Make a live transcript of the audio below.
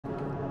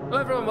Hello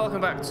everyone,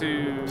 welcome back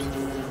to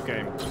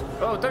game.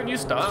 Oh, don't you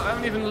start. I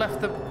haven't even left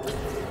the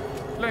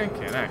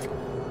blinking egg.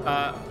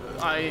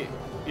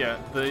 Yeah,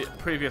 the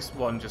previous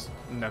one just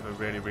never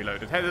really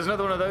reloaded. Hey, there's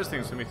another one of those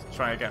things for me to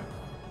try again.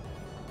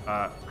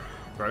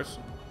 Gross.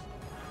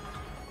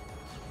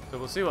 So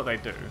we'll see what they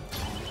do.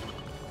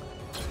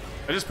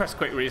 I just pressed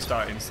quick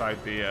restart inside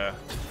the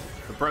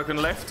broken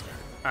lift,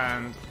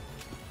 and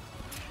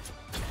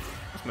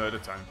it's murder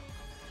time.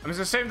 I mean, it's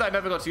a shame that I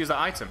never got to use that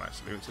item,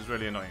 actually, which is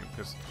really annoying,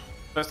 because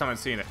first time I'd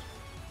seen it.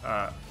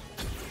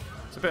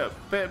 It's a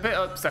bit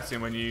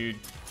upsetting when you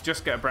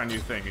just get a brand new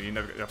thing and you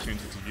never get the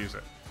opportunity to use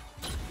it.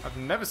 I've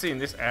never seen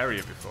this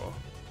area before.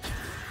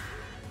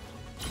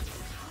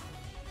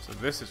 So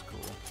this is cool.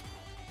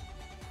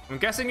 I'm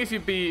guessing if you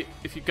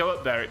go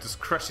up there, it just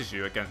crushes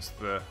you against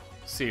the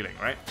ceiling,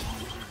 right?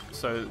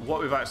 So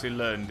what we've actually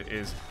learned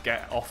is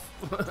get off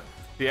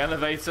the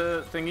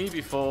elevator thingy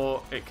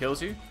before it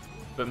kills you.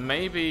 But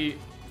maybe...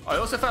 I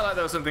also felt like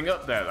there was something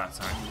up there that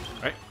time,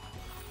 right?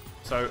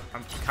 So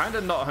I'm kind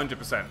of not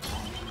 100%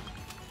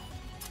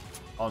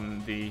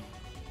 on the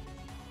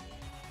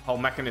whole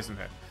mechanism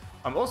here.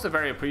 I'm also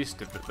very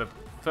appreciative that the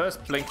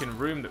first blinking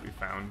room that we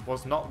found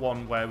was not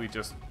one where we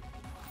just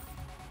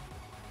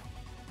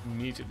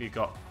immediately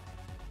got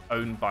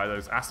owned by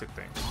those acid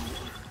things.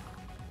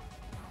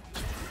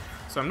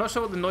 So I'm not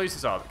sure what the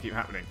noises are that keep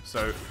happening.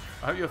 So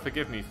I hope you'll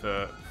forgive me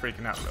for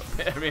freaking out a little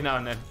bit every now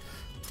and then.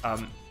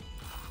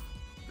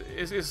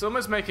 It's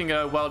almost making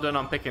a well done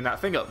on picking that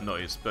thing up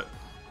noise, but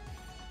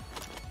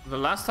the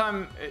last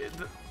time,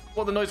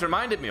 what the noise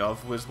reminded me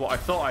of was what I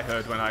thought I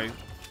heard when I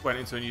went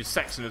into a new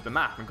section of the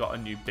map and got a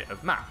new bit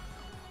of map.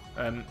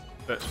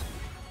 But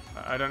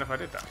I don't know if I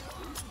did that.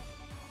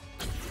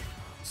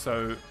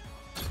 So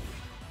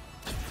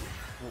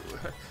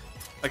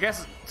I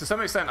guess to some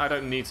extent I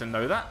don't need to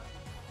know that.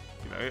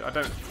 You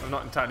know, I'm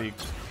not entirely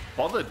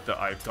bothered that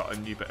I've got a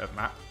new bit of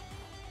map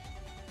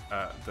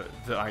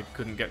that I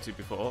couldn't get to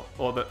before,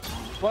 or that,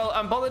 well,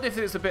 I'm bothered if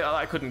it's a bit that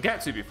I couldn't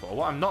get to before.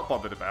 What I'm not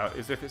bothered about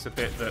is if it's a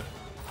bit that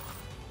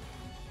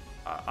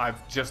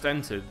I've just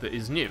entered that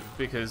is new,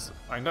 because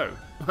I know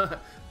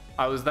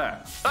I was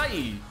there.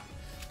 Aye!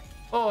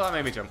 Oh, that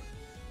made me jump.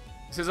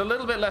 This is a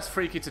little bit less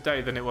freaky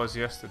today than it was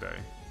yesterday.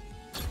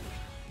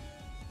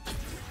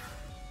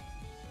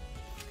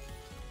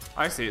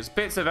 I see, it's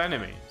bits of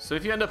enemy. So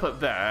if you end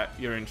up there,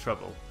 you're in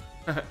trouble.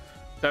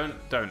 Don't,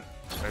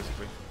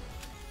 basically.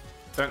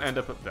 Don't end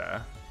up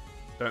there.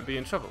 Don't be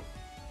in trouble.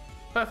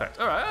 Perfect.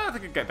 Alright, I think I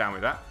can get down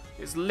with that.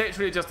 It's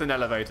literally just an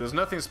elevator. There's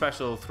nothing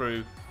special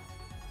through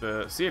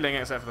the ceiling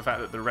except for the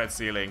fact that the red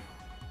ceiling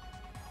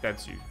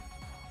deads you.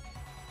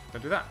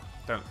 Don't do that.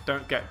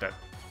 Don't get dead.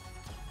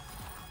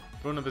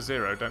 Rule number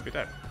 0, don't be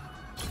dead.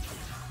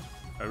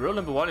 Rule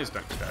number 1 is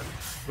don't be dead.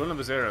 Rule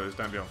number 0 is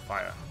don't be on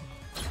fire.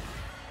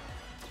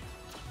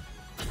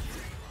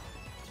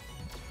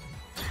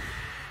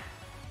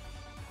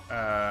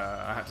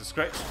 I had to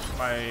scratch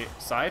my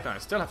side, and I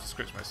still have to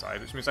scratch my side,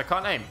 which means I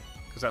can't aim,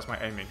 because that's my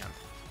aiming hand.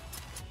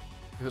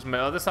 If it was my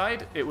other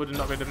side, it would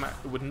not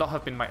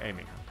have been my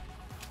aiming hand.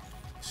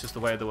 It's just the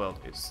way of the world.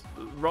 It's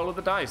the roll of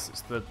the dice.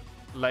 It's the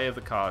lay of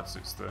the cards.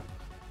 It's the...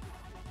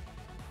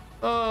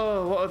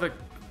 Oh, what other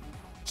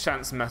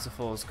chance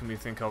metaphors can we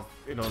think of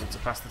in order to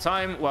pass the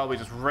time? Well, we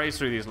just race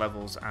through these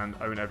levels and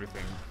own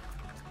everything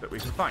that we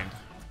can find.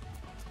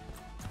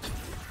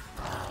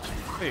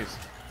 Please.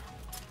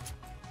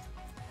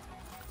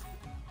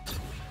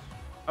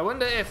 I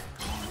wonder if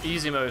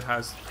easy mode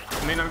has...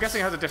 I mean, I'm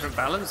guessing it has a different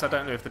balance. I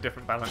don't know if the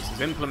different balance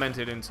is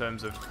implemented in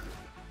terms of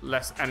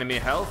less enemy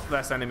health,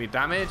 less enemy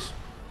damage,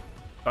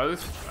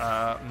 both.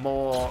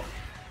 More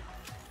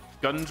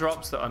gun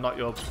drops that are not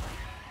your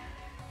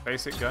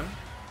basic gun.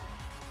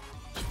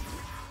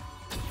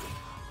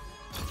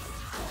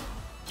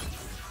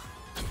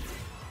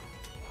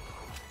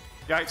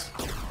 Yikes.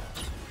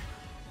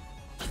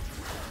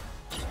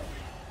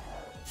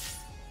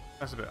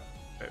 That's a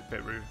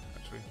bit rude,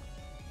 actually.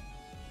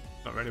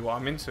 Not really what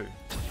I'm into.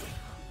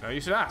 No,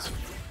 you should ask.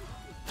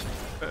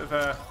 Bit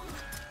of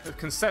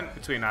consent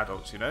between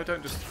adults, you know?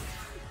 Don't just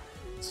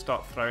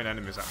start throwing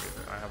enemies at me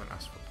that I haven't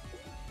asked for.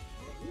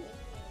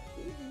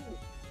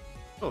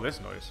 Oh, this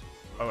noise.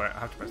 Oh, wait, I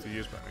have to press the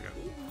use button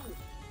again.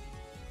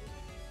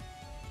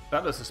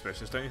 That looks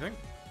suspicious, don't you think?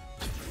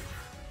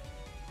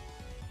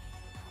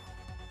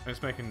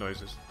 It's making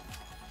noises.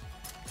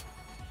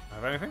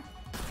 Have anything?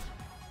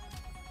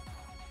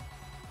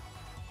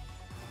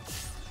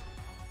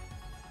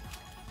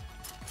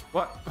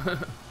 What?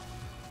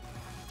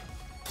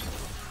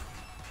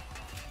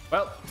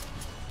 Well.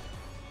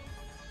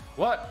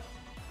 What?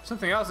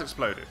 Something else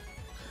exploded.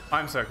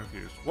 I'm so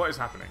confused. What is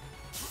happening?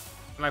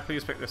 Can I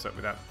please pick this up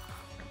without...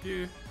 Thank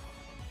you.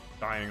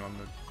 Dying on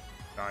the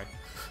guy.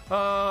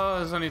 Oh,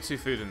 there's only 2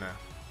 food in there.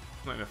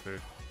 Not enough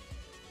food.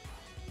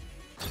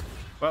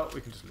 Well,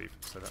 we can just leave,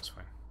 so that's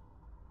fine.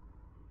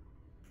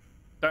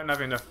 Don't have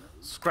enough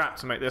scrap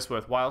to make this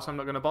worthwhile, so I'm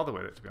not going to bother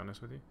with it, to be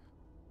honest with you.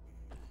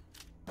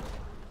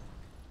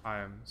 I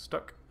am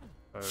stuck.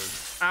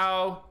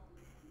 Ow!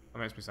 That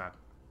makes me sad.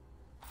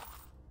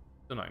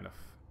 Still not enough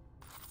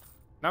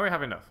Now we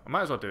have enough. I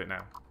might as well do it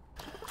now.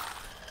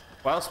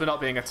 Whilst we're not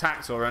being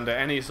attacked or under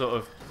any sort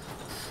of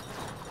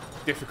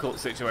difficult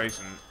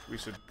situation, we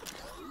should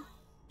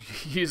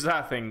use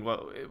that thing.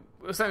 Well,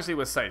 essentially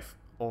we're safe,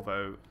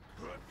 although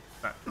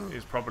that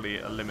is probably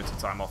a limited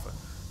time offer.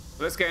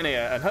 So let's get in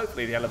here, and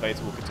hopefully the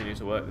elevator will continue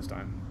to work this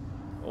time,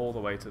 all the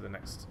way to the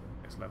next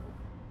level.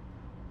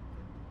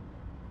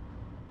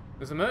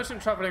 There's a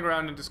merchant traveling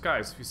around in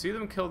disguise. If you see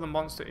them, kill the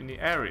monster in the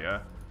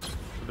area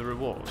for the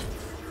reward.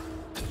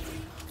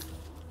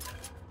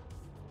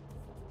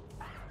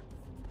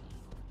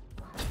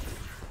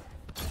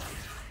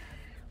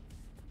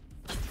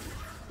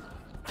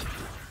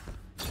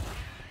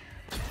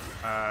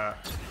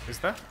 Is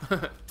there?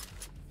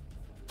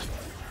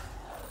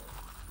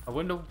 I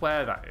wonder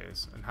where that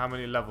is, and how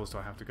many levels do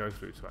I have to go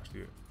through to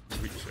actually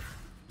reach it.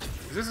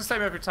 Is this the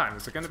same every time?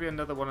 Is there going to be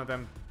another one of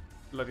them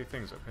bloody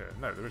things up here?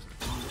 No, there isn't.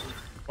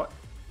 What?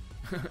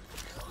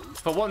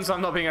 For once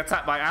I'm not being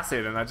attacked by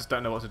acid and I just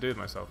don't know what to do with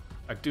myself.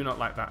 I do not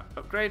like that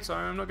upgrade, so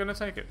I'm not going to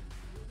take it.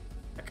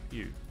 Heck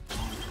you.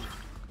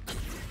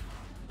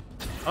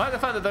 I like the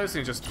fact that those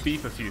things just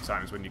beep a few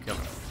times when you kill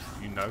them.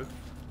 You know?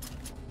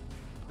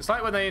 It's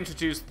like when they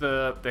introduced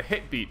the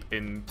hit beep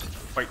in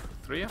Quake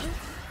 3, I think?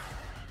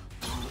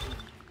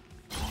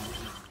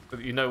 So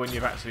that you know when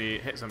you've actually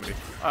hit somebody.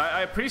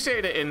 I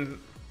appreciate it in...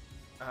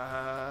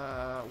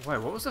 wait,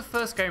 what was the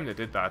first game that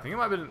did that? I think it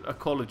might have been a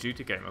Call of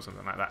Duty game or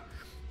something like that.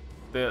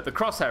 The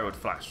crosshair would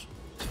flash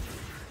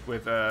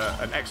with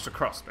an extra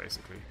cross,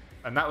 basically.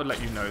 And that would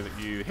let you know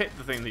that you hit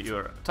the thing that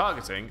you're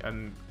targeting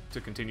and to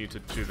continue to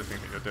do the thing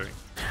that you're doing.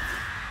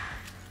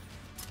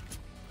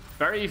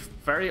 Very,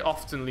 very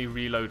oftenly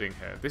reloading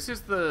here. This is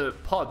the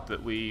pod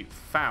that we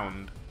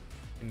found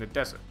in the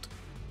desert.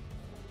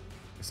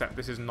 Except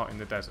this is not in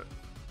the desert.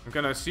 I'm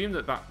going to assume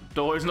that that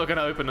door is not going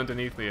to open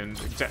underneath me and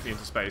eject me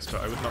into space, but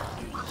I would not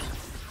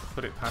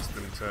put it past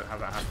them to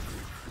have that happen.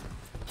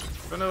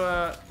 I'm going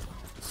to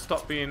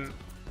stop being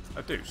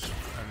a douche.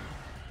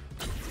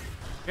 And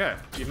yeah,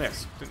 you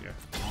missed, didn't you?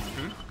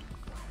 Hmm?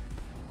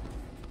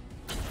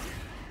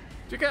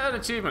 Did you get an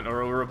achievement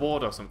or a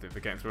reward or something for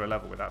getting through a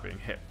level without being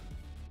hit?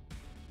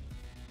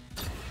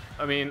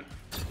 I mean,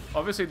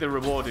 obviously the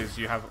reward is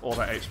you have all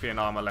that HP and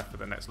armor left for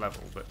the next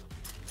level, but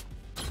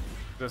is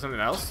there something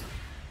else?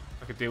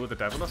 I could deal with the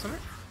devil or something?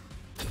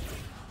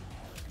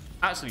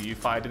 Actually, you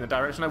fired in the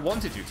direction I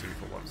wanted you to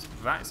for once.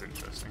 That is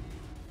interesting.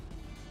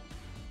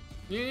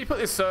 You put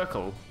this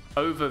circle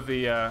over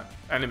the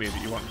enemy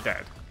that you want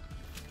dead,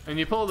 and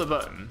you pull the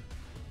button,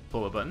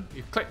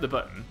 you click the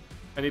button,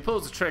 and he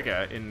pulls the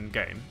trigger in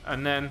game,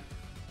 and then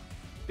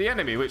the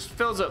enemy, which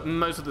fills up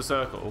most of the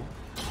circle,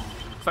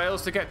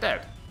 fails to get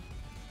dead.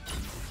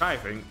 I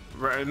think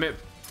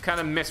kind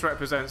of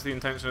misrepresents the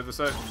intention of the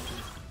circle.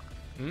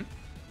 Hmm?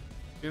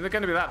 Is it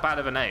going to be that bad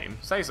of a name?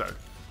 Say so.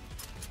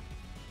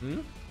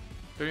 Hmm?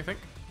 Do you think?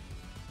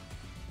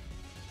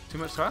 Too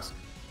much to ask?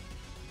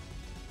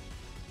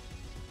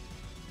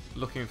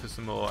 Looking for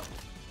some more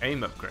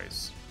aim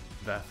upgrades,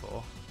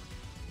 therefore.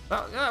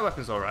 That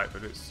weapon's alright,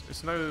 but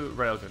it's no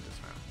railgun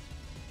just now.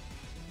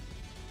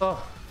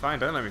 Oh, fine,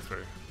 don't let me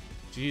through.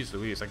 Jeez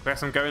Louise, I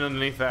guess I'm going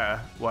underneath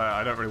there, where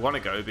I don't really want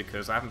to go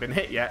because I haven't been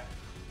hit yet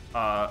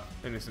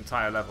in this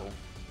entire level.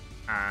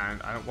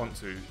 And I don't want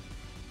to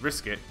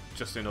risk it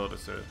just in order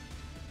to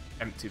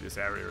empty this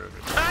area of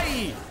it.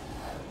 Hey!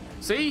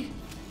 See?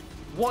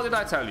 What did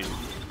I tell you?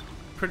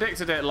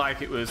 Predicted it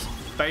like it was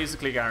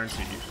basically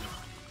guaranteed.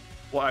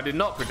 What I did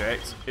not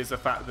predict is the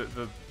fact that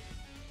the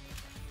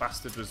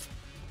bastard was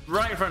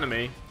right in front of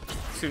me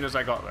as soon as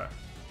I got there.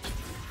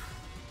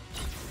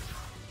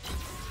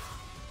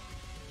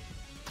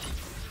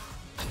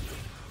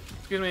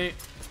 Excuse me.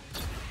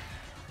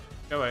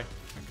 Go away.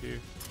 Thank you.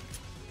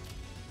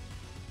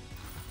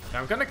 Now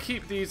I'm going to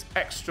keep these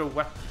extra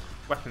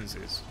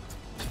weaponses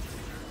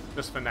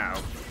just for now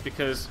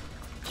because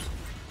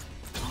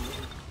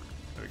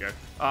there we go.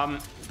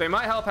 They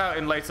might help out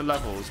in later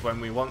levels when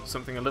we want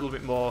something a little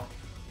bit more.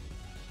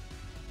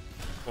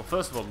 Well,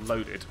 first of all,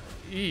 loaded.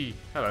 Eee,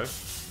 hello.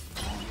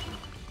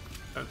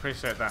 Don't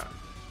appreciate that.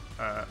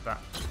 That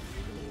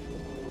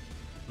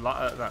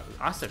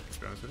acid, to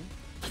be honest with you.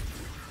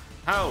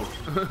 How?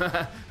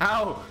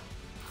 How?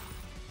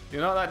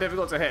 You're not that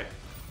difficult to hit.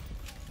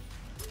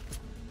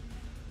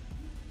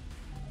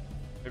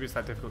 Maybe it's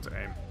that difficult to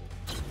aim.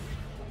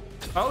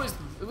 Oh,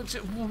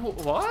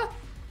 what?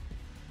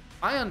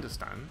 I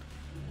understand.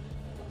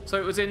 So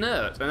it was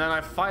inert, and then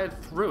I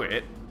fired through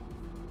it.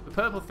 The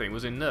purple thing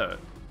was inert.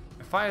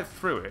 I fired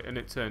through it, and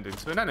it turned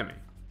into an enemy.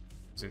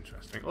 It's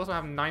interesting. Also, I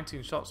have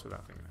 19 shots with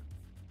that thing.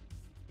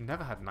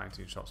 Never had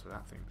 19 shots with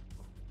that thing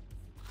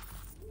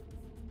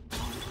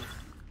before.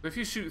 So if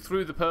you shoot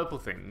through the purple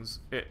things,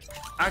 it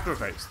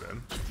aggravates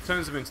them,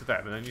 turns them into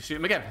them, and then you shoot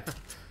them again.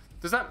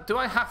 Do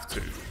I have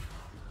to?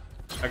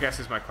 I guess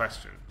is my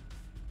question.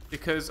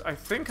 Because I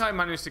think I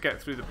managed to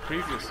get through the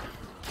previous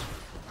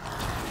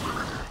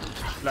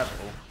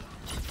level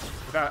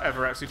without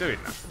ever actually doing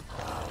that.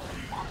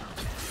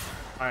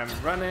 I am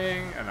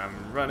running, and I'm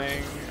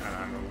running, and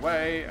I'm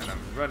away, and I'm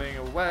running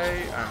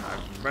away, and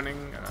I'm running,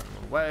 and I'm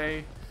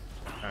away,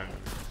 and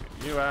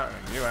you out,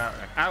 and you out,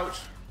 and ouch!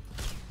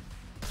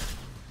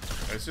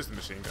 It's just a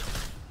machine gun.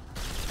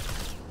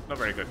 Not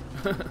very good.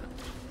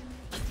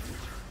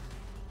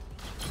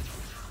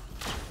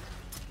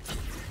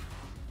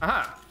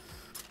 Aha!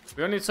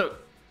 We only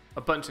took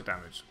a bunch of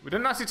damage. We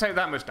didn't actually take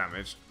that much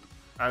damage,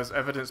 as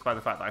evidenced by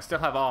the fact that I still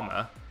have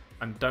armor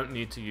and don't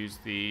need to use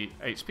the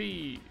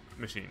HP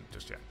machine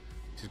just yet.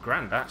 Which is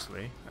grand,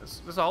 actually.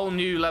 There's a whole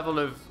new level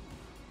of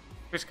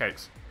fish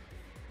cakes.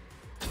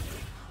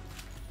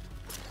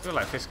 Feel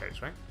like fish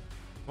cakes, right?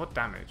 What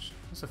damage?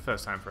 That's the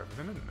first time for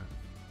everything, isn't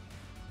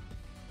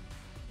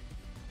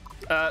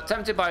it?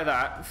 Tempted by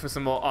that for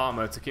some more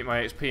armor to keep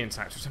my HP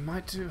intact, which I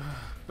might do.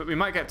 But we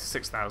might get to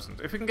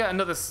 6,000. If we can get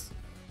another...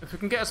 If we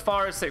can get as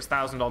far as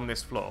 6,000 on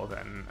this floor,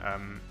 then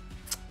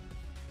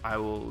I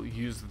will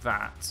use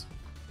that.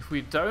 If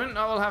we don't,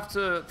 I will have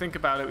to think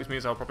about it, which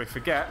means I'll probably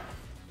forget.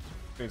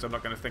 Which means I'm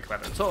not going to think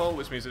about it at all,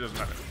 which means it doesn't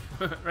matter.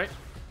 Right?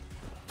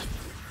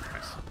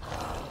 Nice.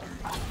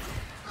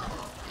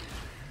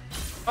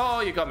 Oh,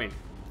 you got me.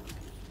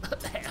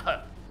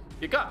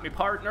 You got me,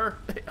 partner.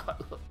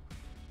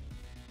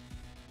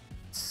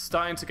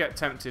 Starting to get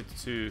tempted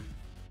to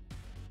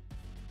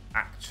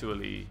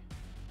actually...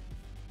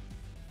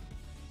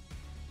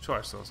 Sure,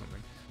 I saw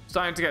something.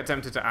 Starting to get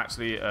tempted to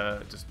actually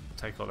just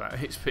take all that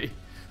HP.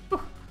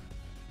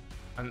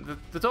 And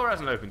the door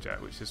hasn't opened yet,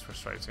 which is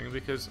frustrating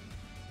because,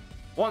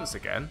 once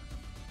again,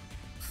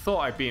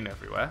 thought I'd been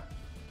everywhere.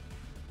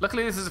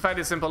 Luckily, this is a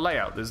fairly simple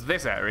layout. There's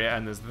this area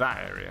and there's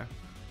that area.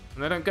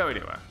 And they don't go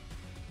anywhere.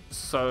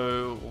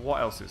 So,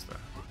 what else is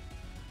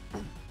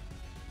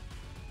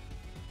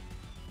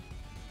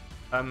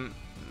there?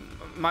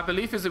 My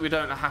belief is that we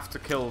don't have to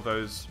kill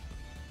those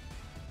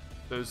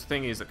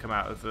thingies that come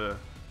out of the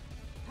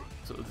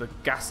sort of the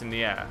gas in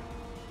the air,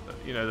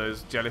 you know,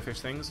 those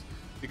jellyfish things,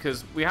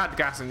 because we had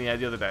gas in the air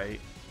the other day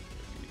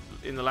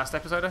in the last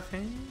episode, I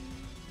think,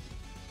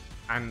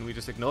 and we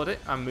just ignored it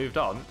and moved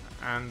on,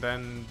 and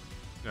then,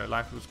 you know,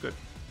 life was good.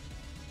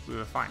 We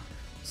were fine.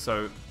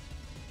 So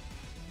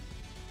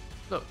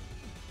look,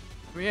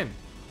 we're in.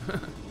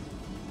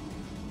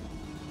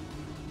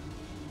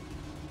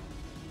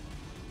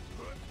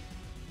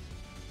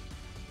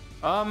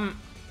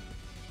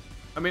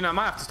 I mean, I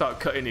might have to start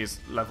cutting these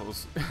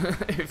levels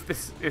if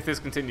this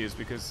continues,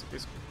 because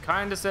it's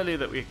kind of silly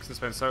that we can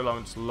spend so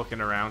long just looking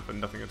around for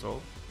nothing at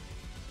all.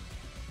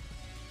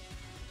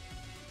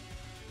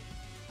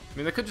 I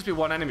mean, there could just be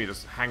one enemy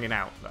just hanging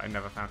out that I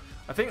never found.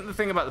 I think the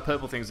thing about the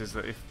purple things is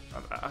that if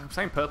I'm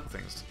saying purple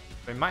things,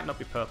 they might not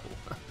be purple.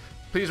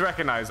 Please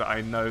recognize that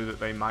I know that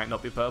they might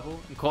not be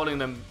purple. I'm calling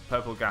them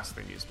purple gas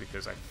thingies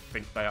because I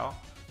think they are.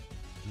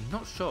 I'm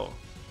not sure.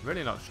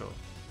 Really not sure.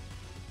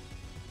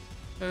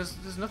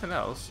 There's nothing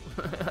else.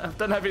 I've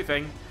done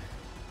everything.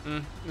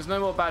 There's no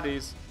more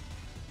baddies.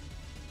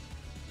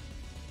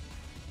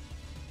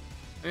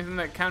 Anything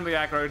that can be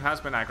aggroed has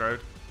been aggroed.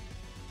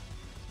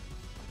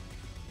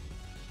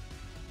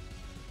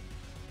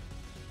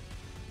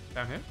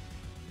 Down here?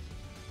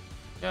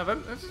 Yeah,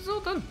 it's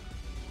all done.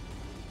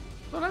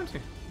 It's all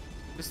empty.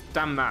 This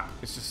damn map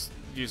is just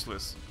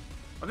useless.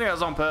 I think that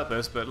was on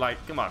purpose, but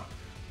like, come on.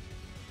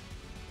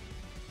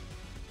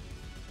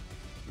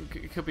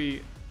 It could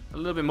be a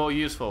little bit more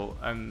useful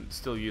and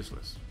still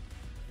useless.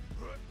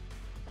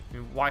 I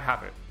mean, why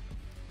have it?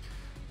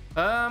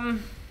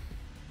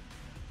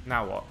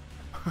 Now what?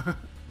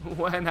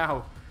 Where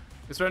now?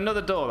 Is there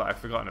another door that I've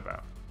forgotten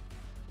about?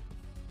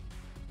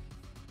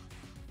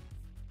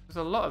 There's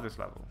a lot of this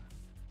level.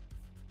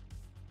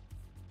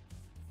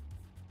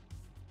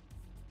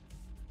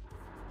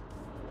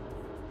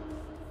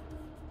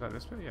 Is that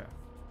this bit? Yeah.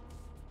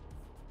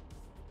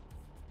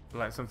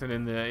 Like something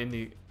in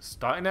the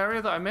starting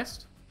area that I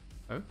missed?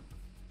 Oh.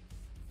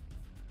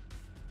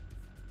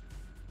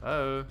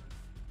 Oh.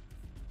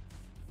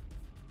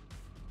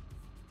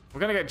 We're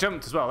going to get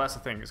jumped as well, that's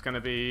the thing. It's going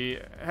to be,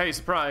 hey,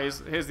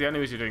 surprise, here's the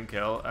enemies you didn't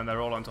kill, and they're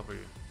all on top of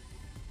you.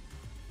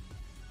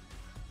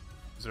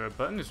 Is there a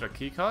button? Is there a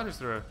key card? Is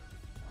there a...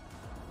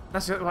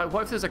 That's like,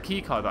 what if there's a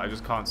key card that I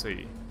just can't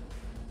see?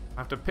 I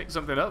have to pick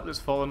something up that's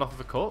fallen off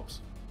of a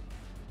corpse?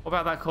 What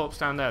about that corpse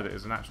down there that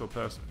is an actual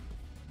person?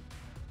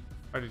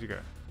 Where did you go?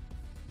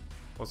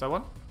 Was there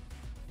one?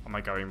 Am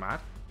I going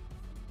mad?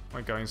 Am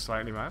I going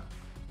slightly mad?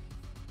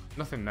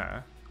 Nothing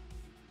there.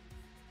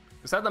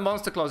 Is that the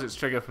monster closets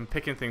trigger from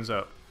picking things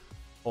up,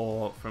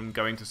 or from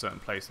going to certain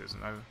places?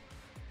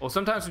 Or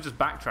sometimes from just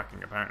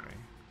backtracking, apparently.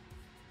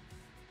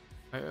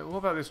 What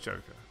about this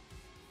Joker?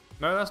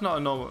 No, that's not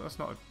a normal. That's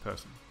not a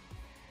person.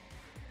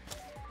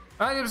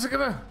 I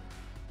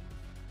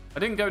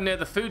didn't go near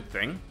the food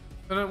thing.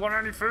 I don't want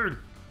any food.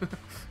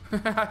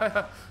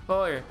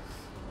 Oh yeah.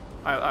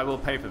 I will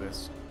pay for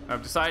this.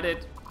 I've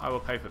decided I will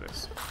pay for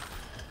this.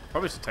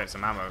 Probably should take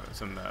some ammo,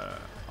 some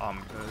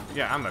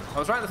yeah, ammo. I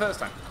was right the first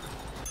time.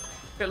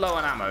 Bit low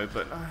on ammo,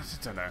 but I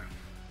just don't know.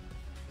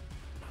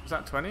 Was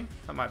that 20?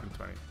 That might have been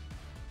 20.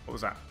 What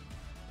was that?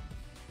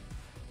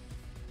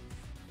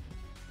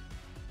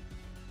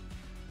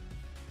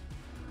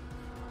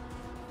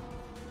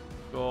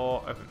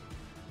 Door open.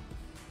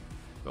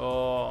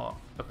 Door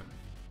open.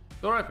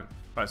 Door open.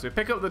 Right, so we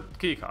pick up the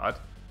key card,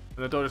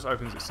 and the door just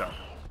opens itself.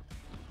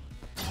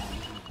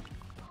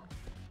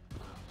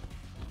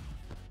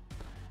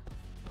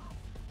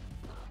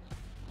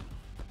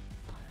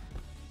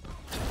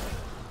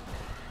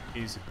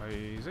 Easy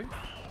peasy.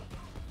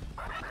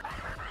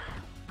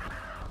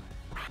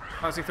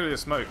 Can't see through the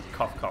smoke.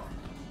 Cough, cough.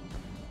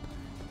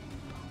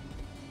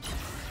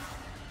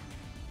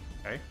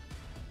 Okay.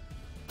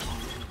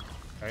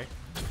 Okay.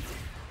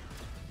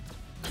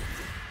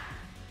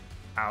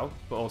 Ow,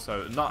 but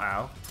also not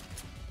ow.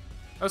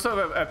 That was sort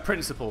of a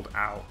principled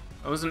ow.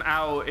 It was an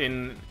ow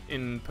in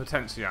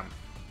potentiam.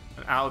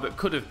 An ow that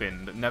could have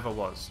been, that never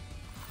was.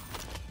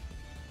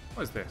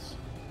 What is this?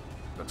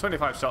 Got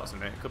 25 shots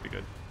in it. It could be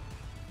good.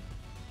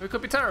 It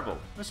could be terrible.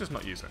 Let's just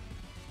not use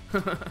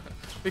it.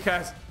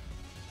 Because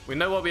we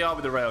know what we are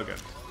with the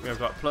railgun. We have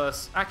got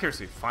plus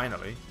accuracy,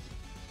 finally.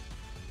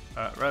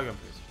 Railgun,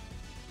 please.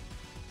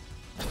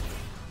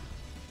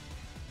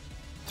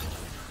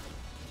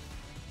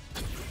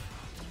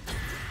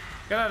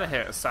 Get out of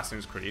here,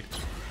 Assassin's Creed.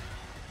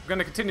 I'm going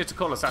to continue to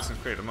call Assassin's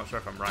Creed. I'm not sure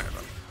if I'm right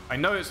about it. I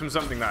know it's from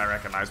something that I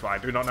recognize, but I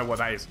do not know what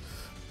that is.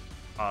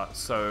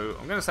 So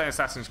I'm going to say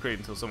Assassin's Creed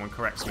until someone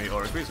corrects me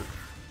or agrees with me.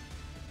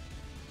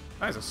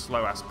 That is a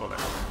slow-ass bullet.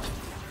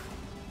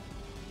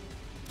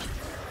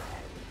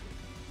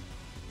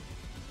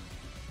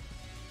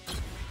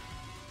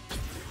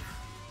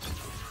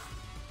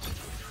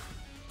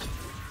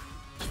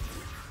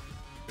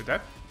 You're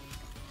dead?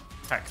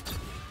 Heck.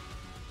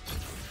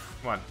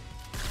 Come on.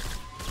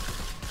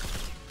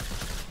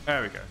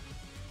 There we go.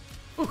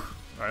 Whew.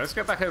 Alright, let's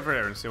get back over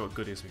here and see what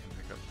goodies we can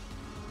pick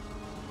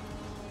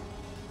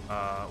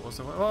up. What's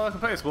the one? Well, I can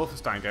play this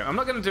Wolfenstein game. I'm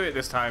not going to do it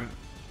this time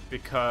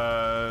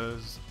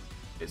because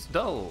it's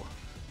dull.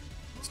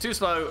 It's too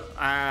slow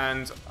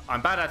and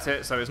I'm bad at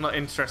it, so it's not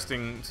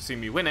interesting to see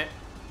me win it.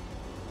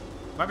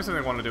 Might be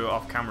something I want to do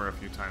off camera a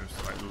few times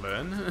to like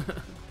learn.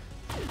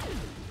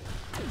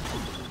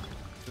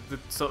 the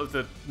sort of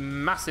the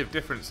massive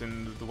difference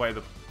in the way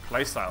the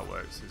playstyle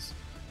works is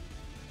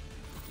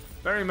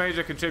a very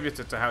major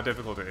contributor to how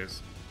difficult it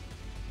is.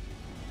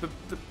 The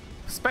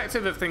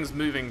perspective of things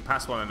moving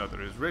past one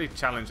another is really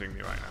challenging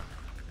me right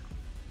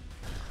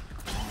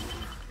now.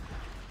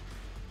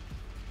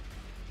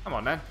 Come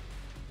on then.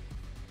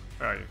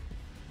 Where are you?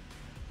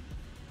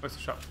 Where's the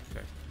shop?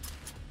 Okay.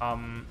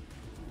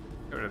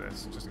 Get rid of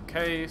this just in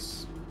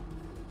case.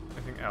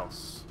 Anything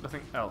else?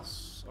 Nothing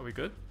else. Are we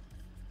good?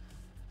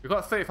 We've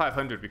got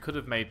 3,500. We could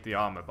have made the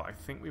armor, but I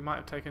think we might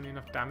have taken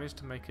enough damage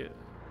to make it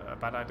a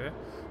bad idea.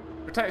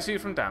 Protects you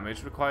from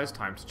damage. Requires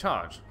time to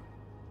charge.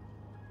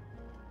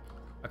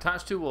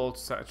 Attach two walls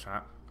to set a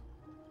trap.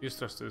 Use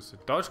thrusters to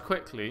dodge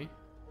quickly.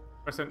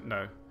 Press it.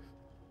 No.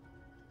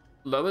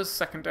 Lowers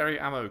secondary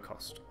ammo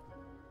cost.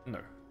 No.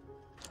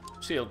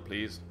 Shield,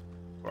 please.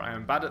 Or I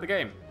am bad at the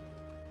game.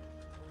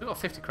 We've got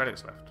 50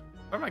 credits left.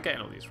 Where am I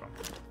getting all these from?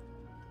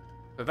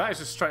 So that is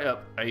just straight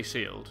up a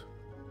shield.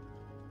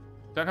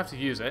 Don't have to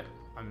use it.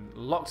 I'm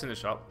locked in the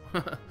shop.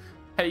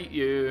 Hate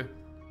you.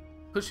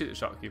 Could shoot the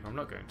shopkeeper. I'm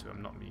not going to.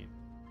 I'm not mean.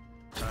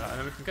 And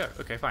then we can go.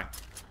 Okay, fine.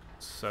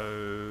 So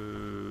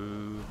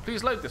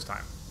please load this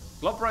time.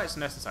 Globrites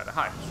nest inside a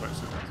hive.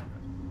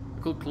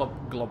 They're called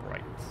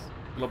globrites.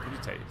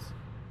 Globrites.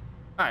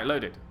 Alright,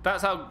 loaded.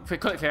 That's how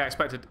quickly I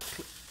expected.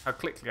 How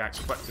quickly I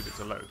expected it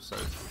to load. So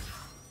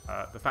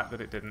the fact that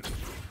it didn't.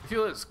 If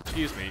you'll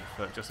excuse me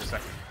for just a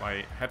second,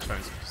 my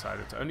headphones have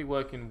decided to only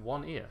work in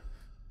one ear.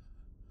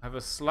 I have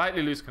a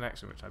slightly loose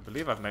connection, which I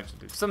believe I've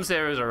mentioned in some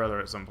series or other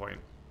at some point.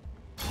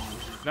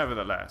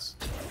 Nevertheless,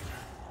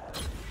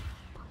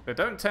 they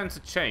don't tend to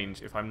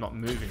change if I'm not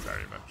moving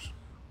very much.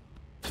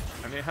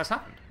 And it has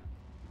happened.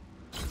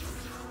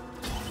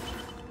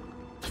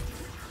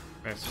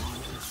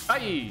 Miss.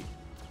 Aye!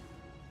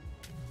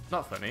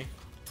 Not funny.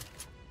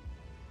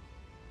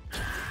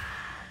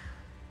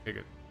 Okay,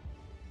 good.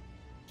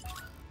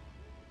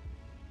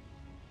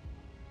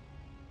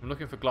 I'm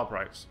looking for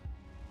globrites.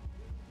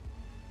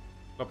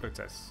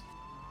 Globrites.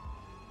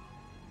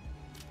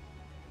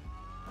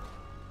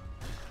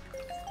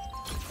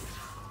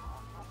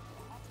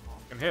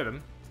 I can hear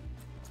them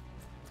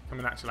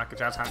coming at you like a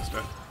jazz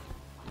hamster.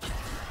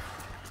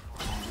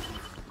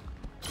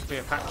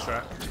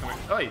 Cleopatra coming.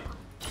 Oi!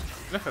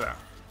 Look at that.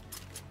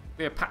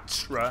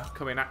 Cleopatra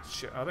coming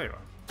at you. Oh, there you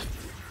are.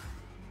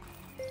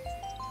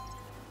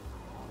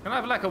 Can I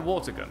have like a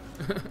water gun?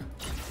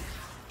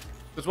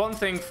 There's one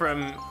thing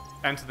from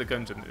Enter the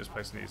Gungeon that this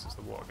place needs is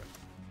the water gun.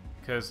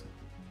 Because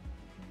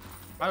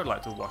I would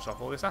like to wash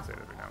off all this acid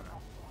every now and then.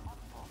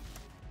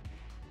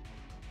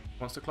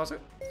 Monster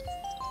closet?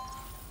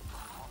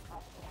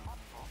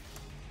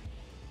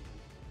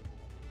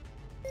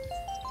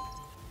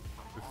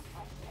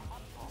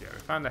 Yeah, we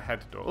found the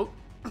head door.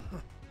 Oh.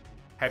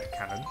 Head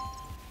cannon.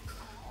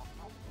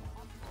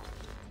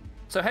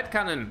 So head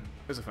cannon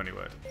is a funny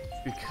word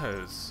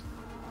because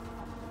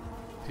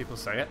people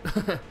say it.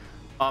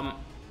 I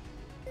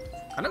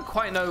don't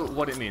quite know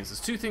what it means. There's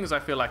two things I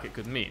feel like it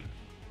could mean,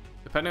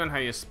 depending on how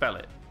you spell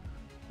it.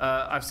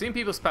 I've seen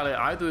people spell it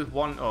either with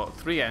 1 or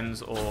 3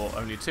 N's or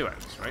only 2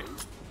 N's, right?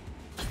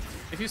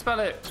 If you spell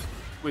it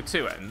with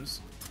 2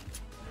 N's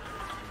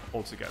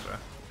altogether,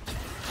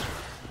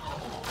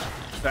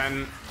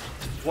 then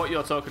what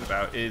you're talking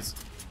about is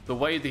the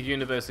way the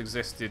universe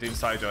existed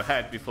inside your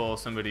head before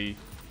somebody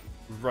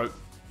wrote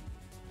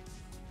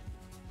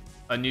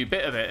a new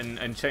bit of it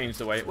and changed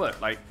the way it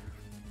worked. Like,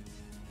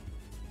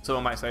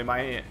 someone might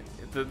say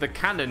the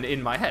canon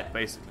in my head,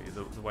 basically,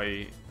 the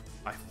way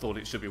I thought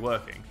it should be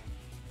working,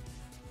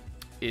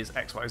 is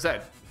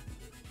XYZ,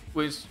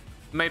 which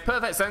made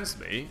perfect sense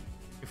to me.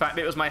 In fact,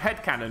 it was my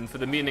headcanon for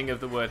the meaning of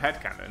the word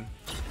headcanon,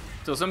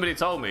 till somebody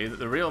told me that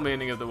the real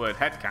meaning of the word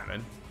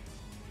headcanon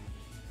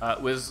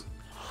was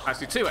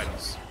actually 2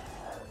 N's.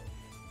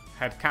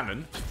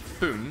 Headcanon,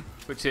 boom,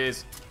 which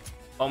is,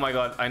 oh my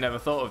god, I never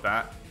thought of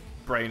that,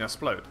 brain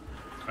explode,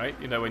 right?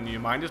 You know when your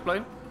mind is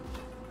blown?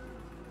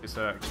 It's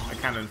a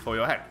cannon for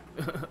your head,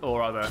 or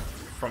rather,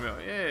 from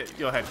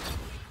your head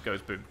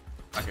goes boom,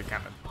 like a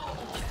cannon.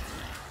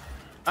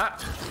 Ah!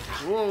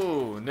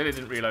 Whoa! Nearly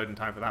didn't reload in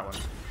time for that one.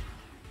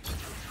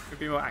 Could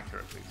be more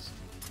accurate, please.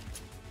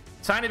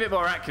 Tiny bit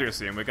more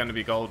accuracy and we're going to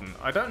be golden.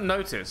 I don't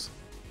notice,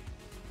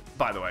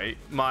 by the way,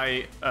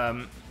 my...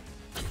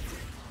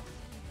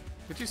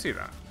 Did you see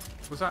that?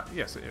 Was that...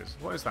 Yes, it is.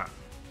 What is that?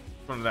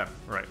 One of them.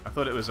 Right. I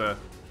thought it was a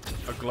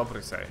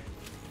globrise.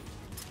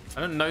 I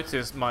don't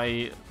notice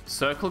my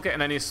circle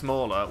getting any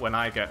smaller when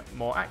I get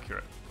more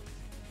accurate.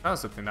 That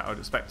was something that I would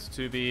expect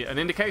to be an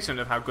indication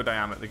of how good I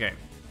am at the game.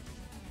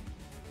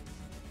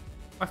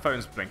 My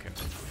phone's blinking.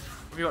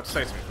 What have you got to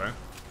say to me, phone?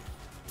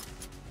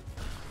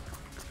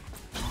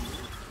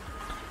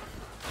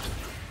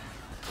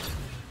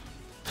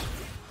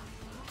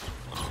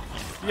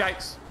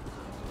 Yikes.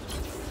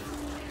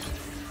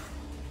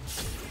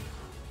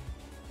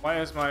 Why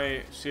is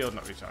my shield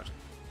not recharging?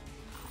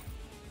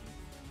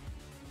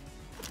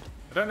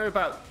 I don't know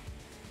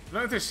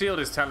if this shield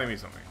is telling me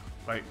something.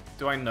 Like,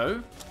 do I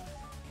know?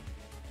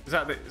 Is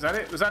that it?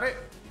 Was that it?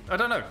 I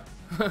don't know.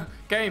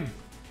 Game.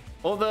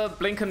 All the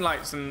blinking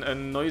lights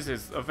and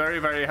noises are very,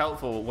 very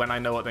helpful when I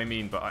know what they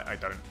mean, but I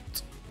don't.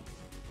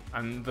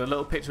 And the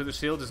little picture of the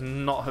shield does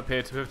not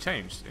appear to have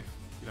changed, if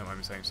you don't mind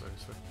me saying so.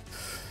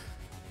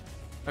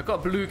 I've got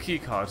a blue key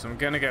card, so I'm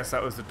going to guess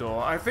that was the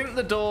door. I think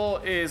the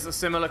door is a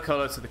similar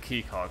color to the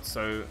key card,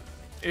 so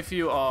if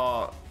you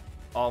are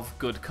of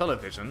good color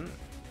vision,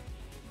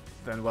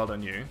 then well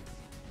done you.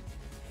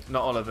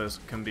 Not all of us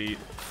can be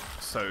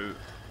so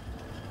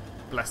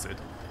blessed.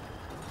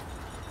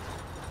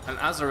 And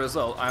as a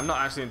result, I'm not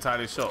actually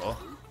entirely sure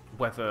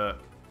whether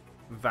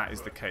that is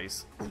the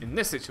case. In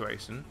this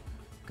situation,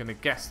 I'm going to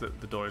guess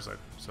that the door is open,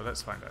 so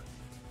let's find out.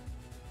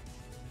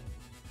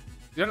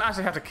 You don't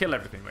actually have to kill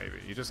everything, maybe.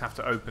 You just have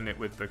to open it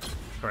with the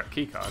correct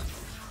keycard.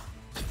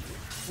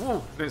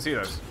 Ooh, didn't see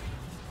those.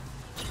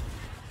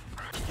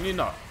 Can you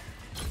not?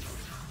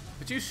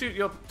 Did you shoot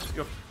your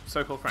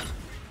so-called friend?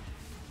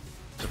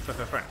 Your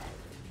friend?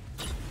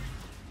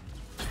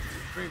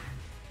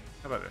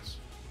 How about this?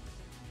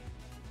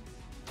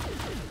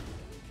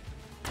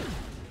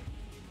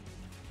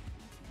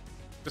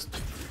 Just...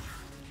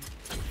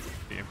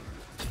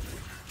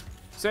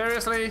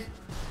 Seriously?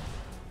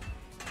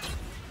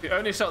 The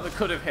only shot that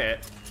could have hit,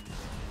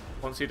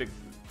 once he'd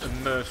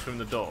emerged from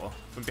the door,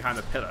 from behind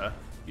the pillar,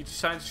 you just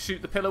tried to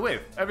shoot the pillar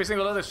with. Every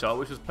single other shot,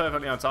 which was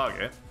perfectly on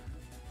target,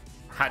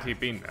 had he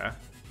been there,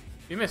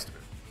 you missed him.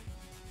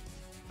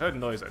 I heard a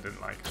noise I didn't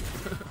like.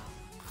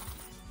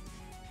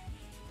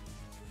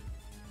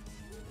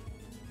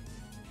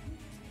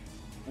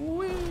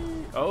 Whee!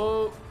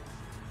 Oh,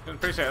 didn't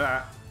appreciate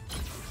that.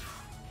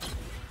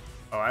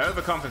 Oh, I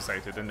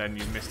overcompensated and then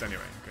you missed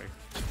anyway. Okay.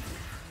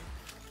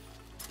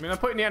 I mean, I'm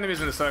putting the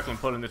enemies in a circle and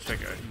pulling the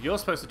trigger. You're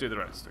supposed to do the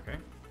rest, okay?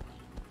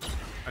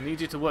 I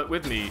need you to work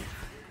with me,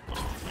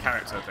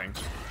 character thing.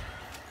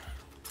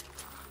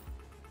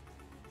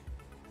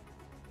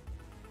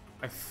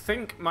 I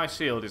think my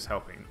shield is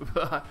helping,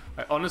 but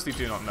I honestly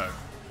do not know.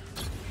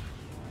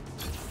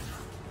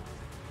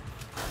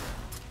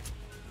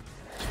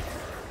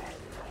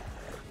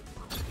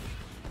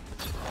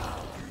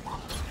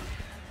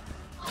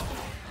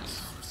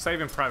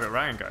 Saving Private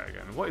Ryan guy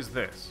again. What is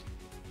this?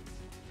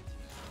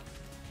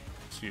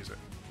 Let's use it.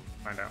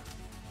 Find out.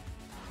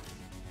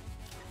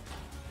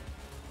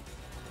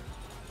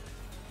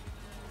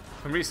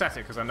 I can reset it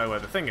because I know where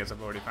the thing is.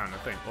 I've already found the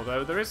thing.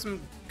 Although there is some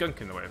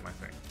gunk in the way of my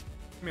thing.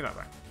 Give me that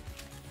back.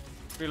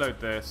 Reload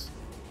this.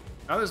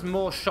 Now there's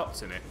more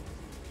shots in it.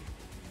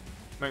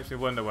 Makes me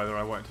wonder whether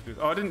I wanted to do...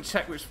 Oh, I didn't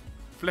check which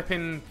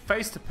flipping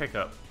face to pick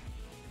up.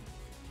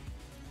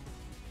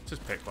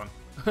 Just pick one.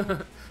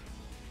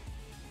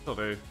 Will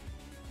do.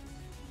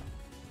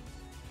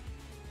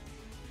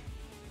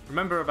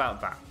 Remember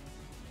about that.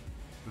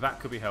 That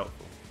could be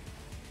helpful.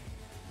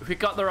 If we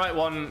got the right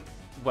one,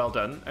 well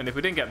done. And if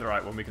we didn't get the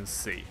right one, we can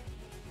see.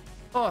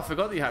 Oh, I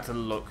forgot that you had to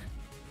look.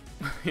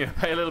 You know,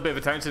 pay a little bit of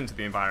attention to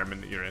the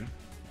environment that you're in.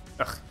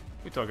 Ugh, what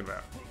are you talking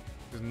about?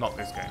 This is not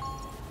this game.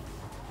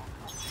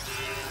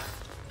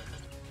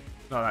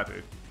 Not that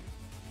dude.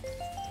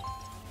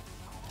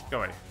 Go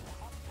away.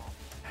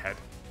 Head.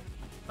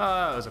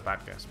 Oh, it was a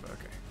bad guess, but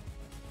okay.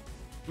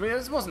 I mean,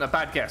 this wasn't a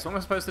bad guess. What am I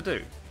supposed to do?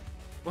 It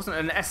wasn't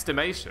an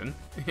estimation,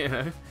 you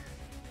know.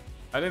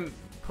 I didn't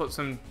put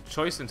some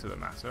choice into the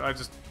matter. I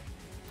just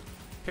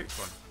picked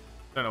one.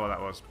 Don't know what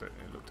that was, but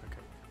it looked okay.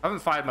 I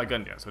haven't fired my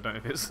gun yet, so I don't know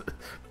if it's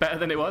better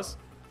than it was.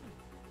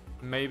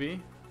 Maybe.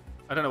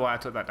 I don't know why I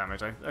took that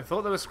damage. I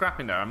thought there was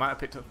scrap in there. I might have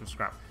picked up some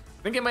scrap.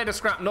 I think it made a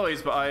scrap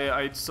noise, but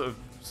I sort of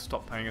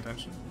stopped paying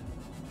attention.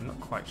 I'm not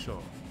quite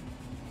sure.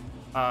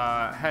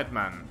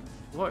 Headman.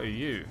 What are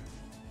you?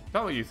 Is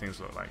that what you things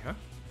look like, huh?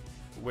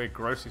 Weird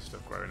grossy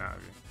stuff growing out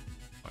of you.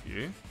 Not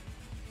you.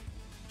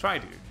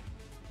 Tried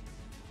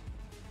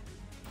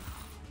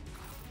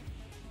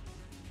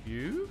you.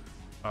 You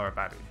are a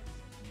baddie.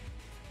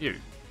 You.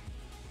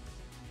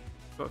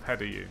 What sort of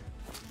head are you?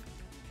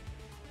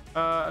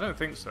 I don't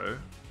think so.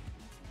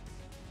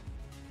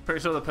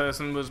 Pretty sure the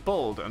person was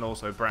bald and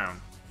also brown.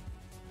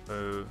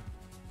 So,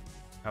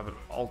 have an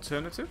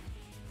alternative?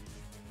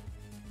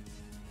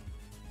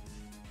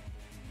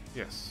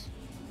 Yes.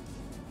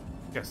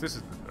 Yes, this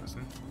is the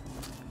person.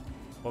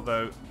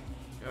 Although,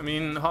 I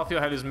mean, half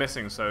your head is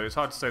missing, so it's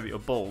hard to say that you're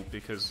bald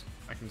because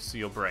I can see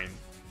your brain.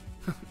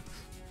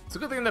 It's a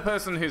good thing the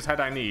person whose head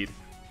I need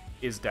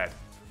is dead.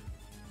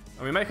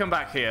 And we may come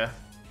back here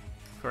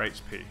for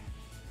HP.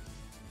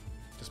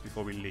 Just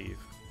before we leave.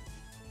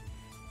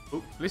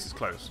 Oh, at least it's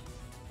close.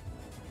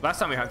 Last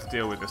time we had to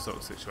deal with this sort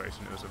of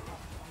situation, it was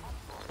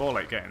a ball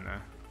ache getting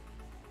there.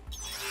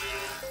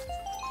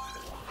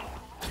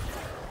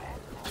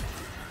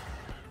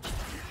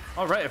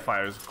 Our rate of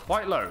fire is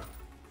quite low.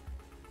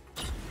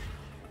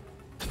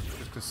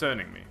 It's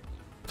concerning me.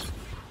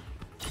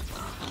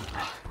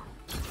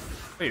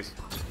 Please.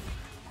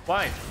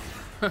 Why?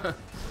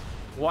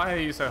 Why are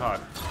you so hard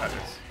at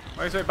this?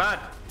 Why are you so bad?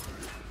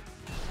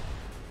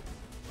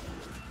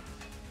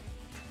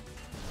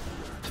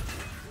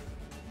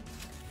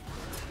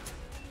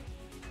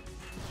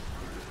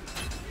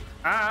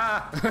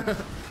 Ah!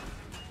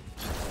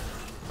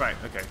 Right,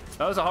 okay.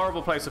 That was a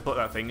horrible place to put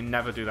that thing.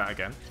 Never do that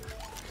again.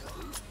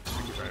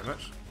 Thank you very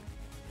much.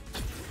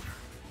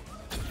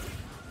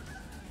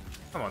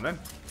 Come on then.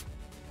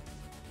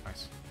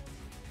 Nice.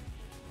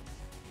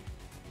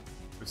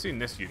 We've seen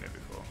this unit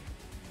before.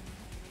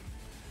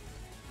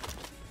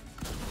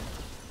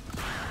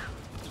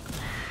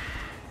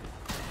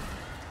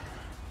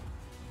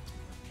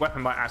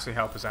 Weapon might actually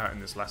help us out in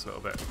this last little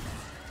bit.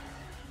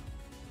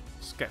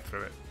 Just get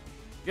through it.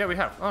 Yeah, we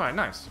have. Alright,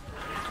 nice.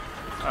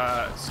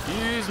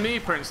 Excuse me,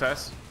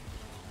 princess.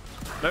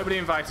 Nobody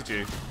invited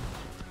you.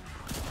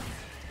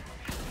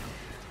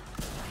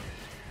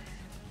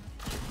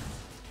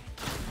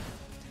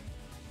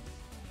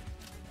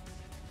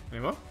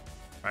 Any more?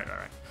 Right.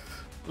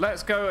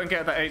 Let's go and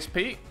get that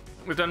HP.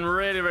 We've done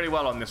really, really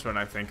well on this run,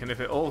 I think. And if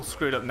it all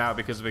screwed up now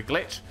because of a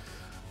glitch,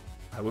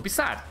 I would be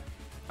sad.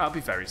 I'll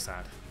be very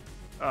sad.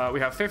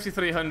 We have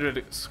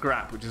 5,300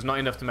 scrap, which is not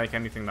enough to make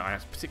anything that I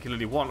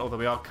particularly want, although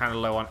we are kind of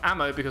low on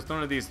ammo because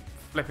none of these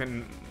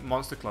flipping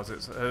monster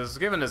closets has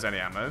given us any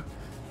ammo.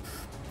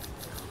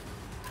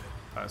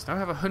 So now we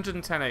have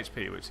 110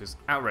 HP, which is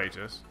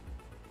outrageous.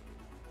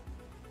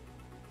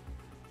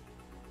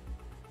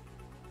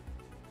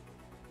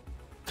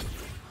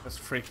 That's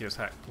freaky as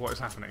heck. What is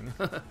happening?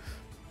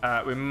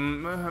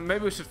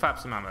 Maybe we should fab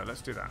some ammo.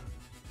 Let's do that.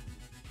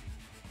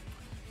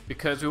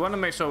 Because we want to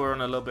make sure we're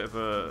on a little bit of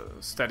a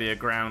steadier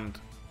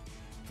ground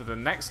for the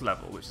next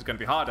level, which is going to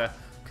be harder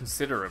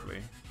considerably.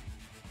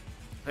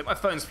 I think my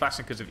phone's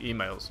flashing because of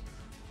emails.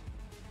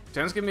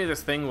 Jen's giving me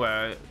this thing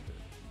where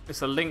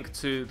it's a link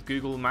to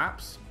Google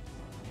Maps,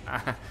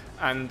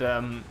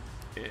 and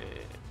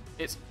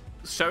it's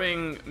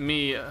showing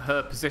me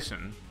her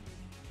position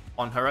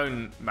on her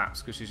own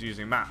maps because she's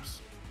using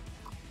maps.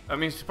 I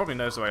mean, she probably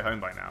knows the way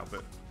home by now,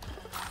 but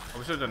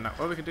we should have done that.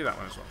 Well, we can do that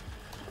one as well.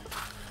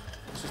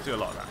 Let's just do a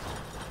lot of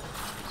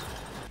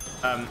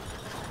that.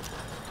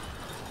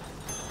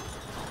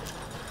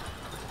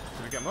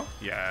 Did we get more?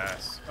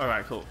 Yes.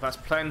 Alright, cool. That's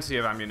plenty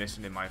of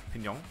ammunition in my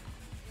opinion.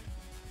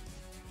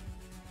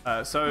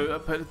 But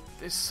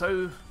it's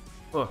so...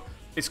 Oh,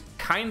 it's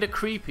kind of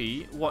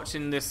creepy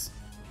watching this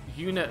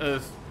unit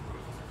of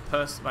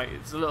person... Like,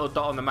 it's a little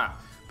dot on the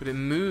map, but it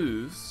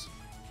moves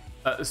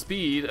at the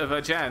speed of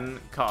a gen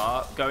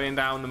car going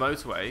down the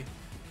motorway.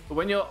 But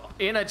when you're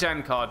in a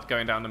gen car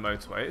going down the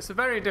motorway, it's a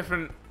very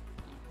different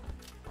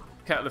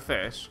kettle of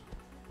fish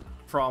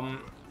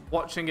from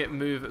watching it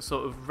move at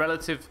sort of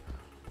relative...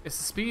 It's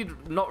the speed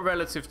not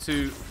relative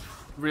to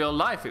real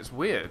life. It's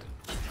weird.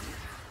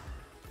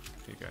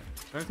 Here you go.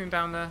 Is there anything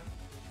down there?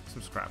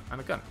 Some scrap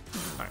and a gun.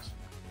 Nice.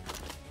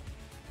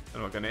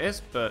 Don't know what gun it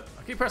is, but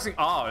I keep pressing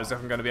R as if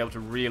I'm going to be able to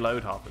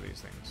reload half of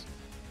these things.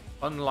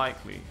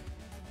 Unlikely.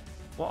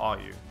 What are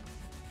you?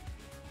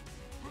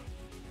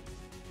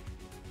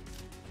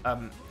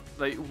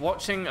 Like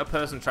watching a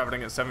person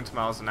traveling at 70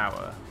 miles an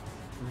hour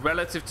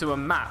relative to a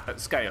map at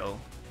scale,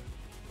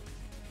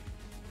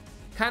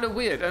 kind of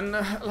weird. And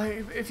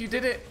like if you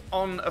did it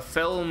on a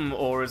film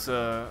or as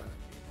a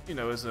you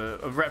know, as a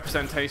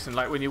representation,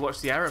 like when you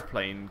watch the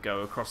aeroplane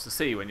go across the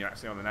sea when you're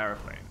actually on an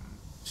aeroplane.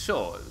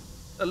 Sure,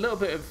 a little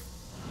bit of...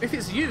 If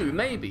it's you,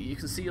 maybe you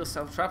can see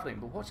yourself traveling,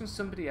 but watching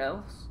somebody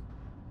else,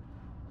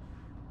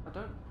 I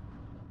don't.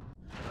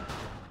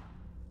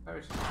 Where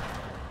is she?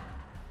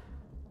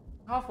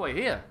 Halfway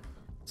here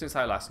since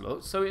I last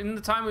looked. So in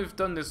the time we've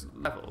done this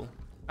level,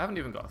 I haven't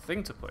even got a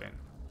thing to put in.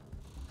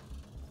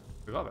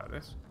 Forgot about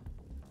this.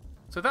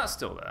 So that's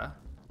still there.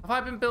 Have I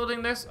been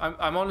building this?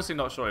 I'm honestly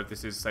not sure if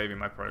this is saving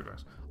my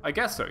progress. I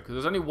guess so, because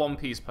there's only one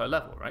piece per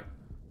level, right?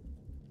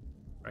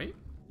 Right?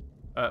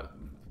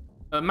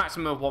 A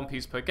maximum of one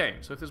piece per game.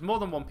 So if there's more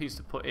than one piece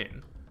to put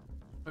in,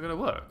 they're going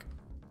to work.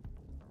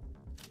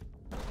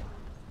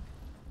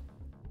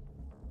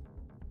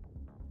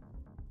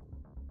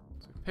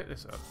 So pick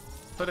this up,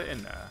 put it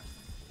in there,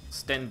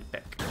 stand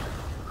back.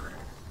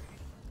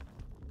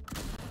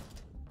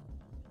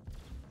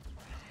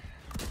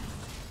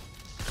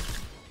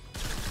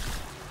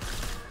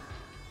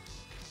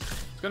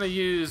 I'm going to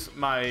use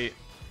my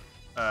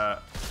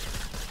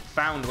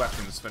bound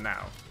weapons for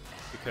now,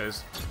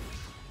 because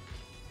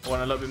I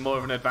want a little bit more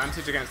of an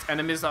advantage against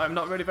enemies that I'm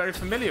not really very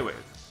familiar with.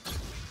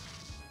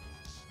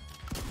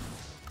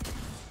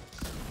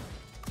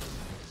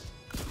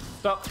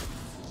 Stop.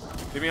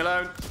 Leave me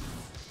alone.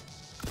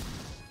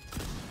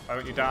 Why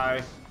won't you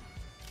die?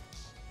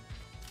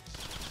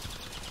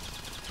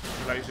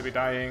 Like you should be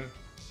dying.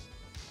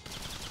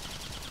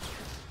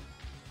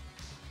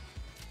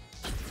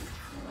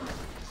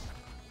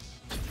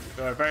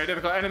 You're a very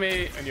difficult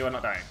enemy, and you are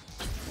not dying.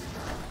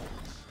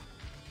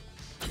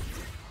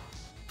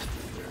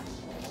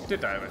 You did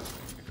die eventually.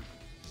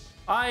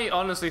 I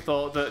honestly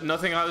thought that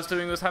nothing I was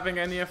doing was having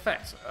any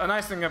effect. A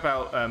nice thing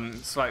about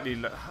slightly,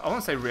 I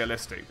won't say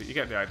realistic, but you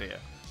get the idea.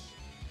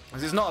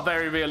 This is not a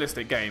very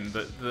realistic game,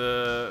 but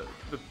the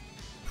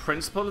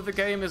principle of the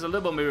game is a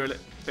little bit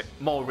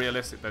more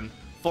realistic than,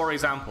 for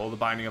example, The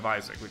Binding of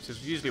Isaac, which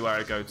is usually where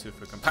I go to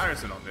for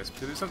comparison on this,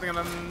 because it's something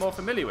that I'm more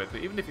familiar with.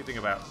 But even if you think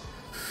about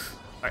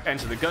like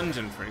Enter the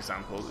Gungeon, for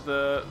example,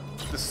 the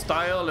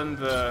style and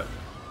the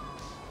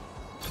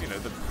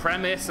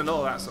premise and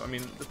all that sort. I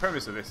mean, the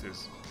premise of this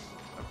is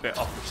a bit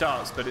off the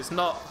charts, but it's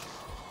not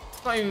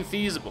even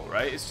feasible,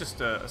 right? It's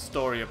just a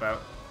story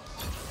about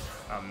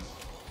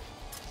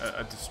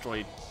a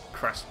destroyed,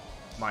 crashed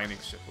mining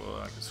ship, or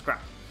like a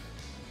scrap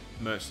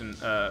merchant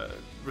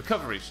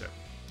recovery ship.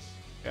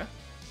 Yeah.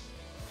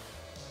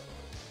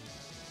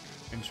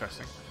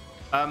 Interesting.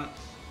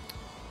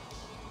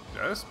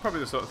 Yeah, that's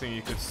probably the sort of thing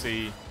you could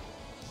see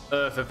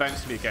Earth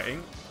eventually getting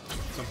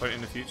at some point in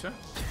the future.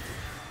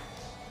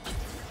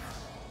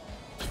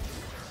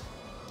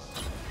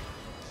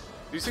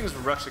 These things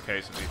rush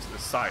occasionally to the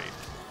side.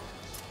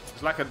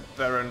 It's like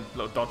their own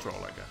little dodge roll,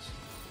 I guess.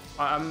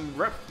 I'm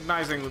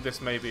recognizing that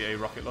this may be a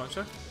rocket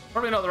launcher.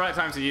 Probably not the right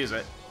time to use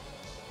it.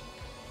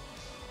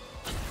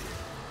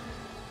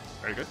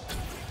 Very good.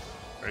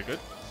 Very good.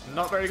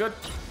 Not very good.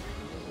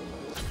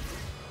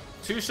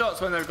 2 shots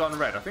when they've gone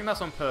red. I think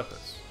that's on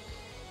purpose.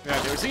 Yeah,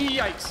 there is.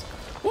 Yikes!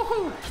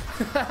 Woohoo!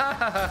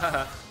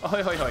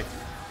 Oi, oi, oi.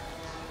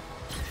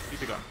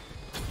 Keep it going.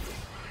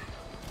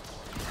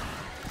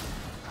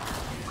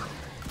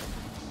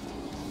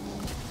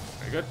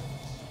 Very good.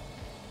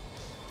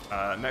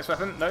 Next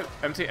weapon. Nope.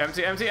 Empty,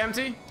 empty, empty,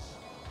 empty.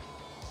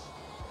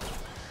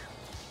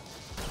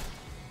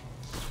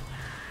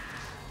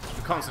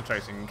 I'm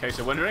concentrating, in case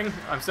you're wondering.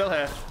 I'm still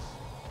here.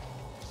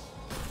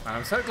 And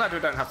I'm so glad we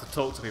don't have to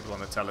talk to people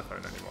on the telephone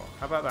anymore.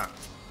 How about that?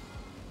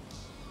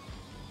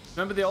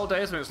 Remember the old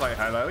days when it's like,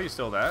 hello, are you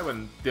still there?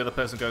 When the other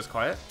person goes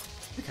quiet?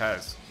 Who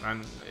cares?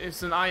 And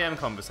it's an IM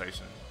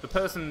conversation. The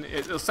person,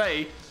 it'll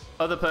say,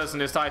 other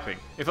person is typing.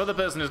 If other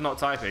person is not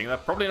typing, they're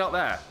probably not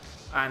there.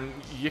 And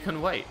you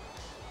can wait.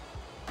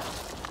 I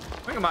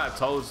think I might have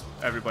told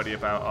everybody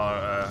about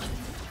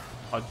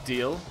our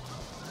deal.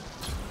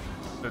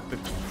 The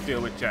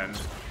deal with Jen,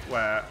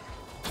 where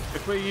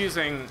if we're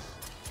using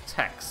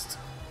text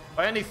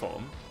by any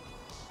form,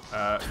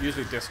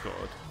 usually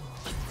Discord,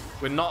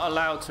 we're not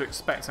allowed to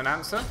expect an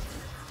answer.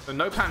 So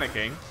no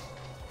panicking.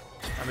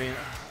 I mean,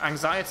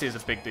 anxiety is a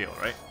big deal,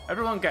 right?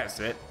 Everyone gets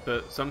it,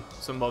 but some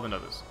more than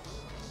others.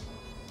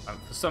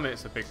 For some,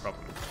 it's a big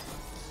problem.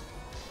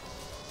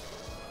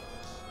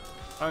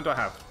 How long do I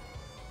have?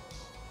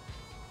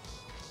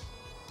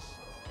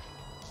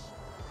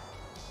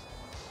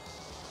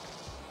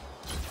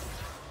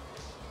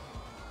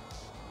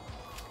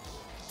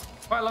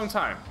 Quite a long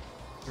time.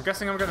 I'm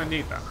guessing I'm going to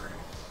need that.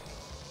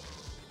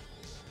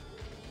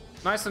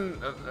 Nice and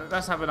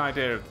let's have an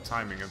idea of the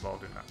timing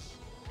involved in that.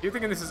 Are you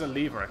thinking this is a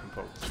lever I can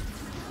pull?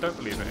 Don't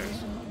believe it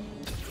is.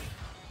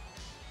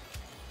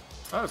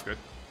 Oh, that was good.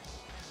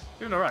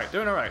 Doing alright,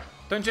 doing alright.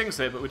 Don't jinx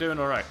it, but we're doing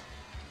alright.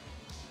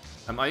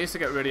 I used to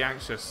get really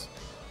anxious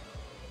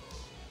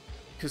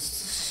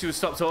because she would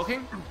stop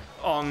talking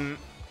on,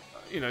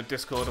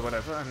 Discord or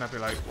whatever, and I'd be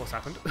like, what's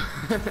happened?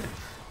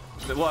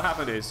 What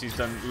happened is she's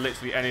done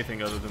literally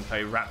anything other than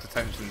pay rapt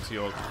attention to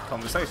your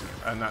conversation,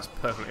 and that's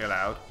perfectly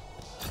allowed.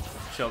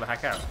 Chill the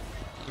heck out.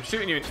 I'm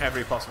shooting you in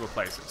every possible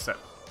place except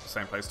the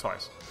same place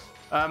twice.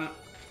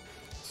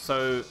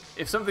 So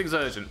if something's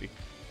urgent, we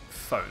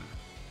phone.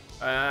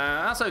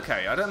 That's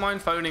okay. I don't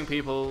mind phoning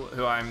people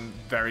who I'm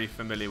very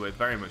familiar with,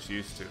 very much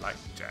used to, like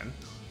Jen.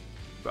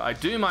 But I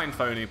do mind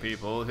phoning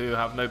people who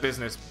have no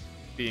business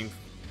being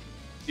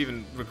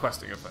even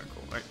requesting a phone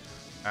call, right?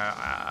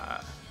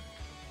 I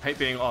hate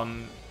being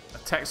on a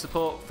tech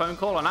support phone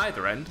call on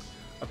either end.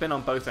 I've been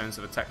on both ends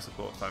of a tech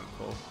support phone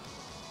call.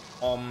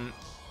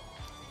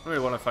 I really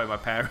want to phone my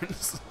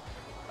parents.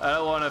 I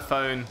don't want to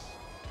phone...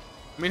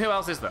 I mean, who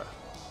else is there,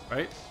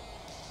 right?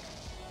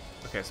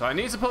 Okay, so I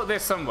need to put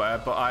this somewhere,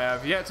 but I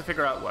have yet to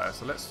figure out where.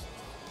 So let's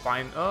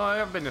find... Oh, I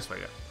haven't been this way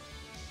yet.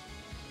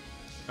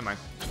 Never mind.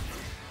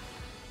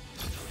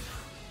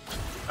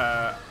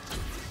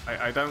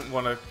 I don't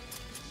want to...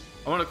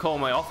 I want to call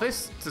my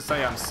office to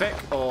say I'm sick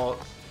or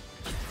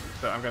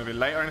that I'm going to be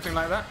late or anything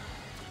like that.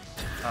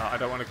 I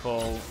don't want to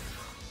call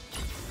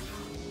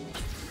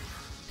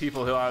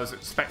people who I was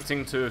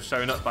expecting to have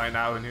shown up by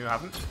now and who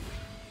haven't.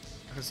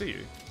 I can see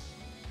you.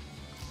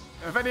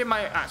 Have any of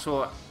my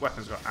actual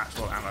weapons got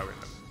actual ammo in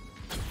them?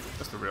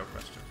 That's the real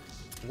question.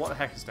 What the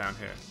heck is down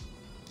here?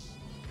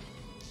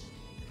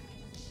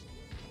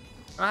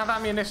 I have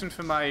ammunition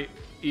for my...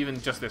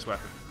 even just this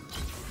weapon.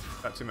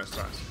 That's too much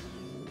to ask.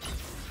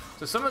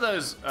 So some of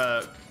those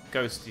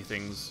ghosty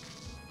things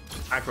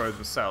aggro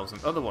themselves,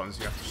 and other ones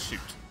you have to shoot.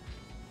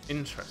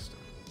 Interesting.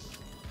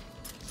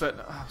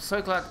 But I'm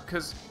so glad,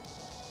 because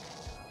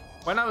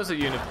when I was at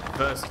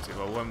university,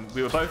 well, when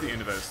we were both at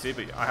university,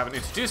 but I haven't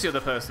introduced the other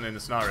person in the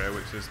scenario,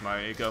 which is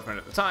my girlfriend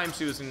at the time.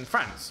 She was in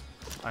France,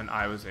 and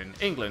I was in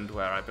England,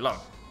 where I belong.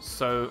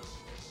 So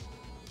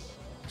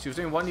she was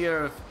doing 1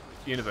 year of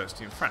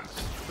university in France,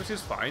 which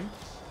is fine.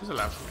 She was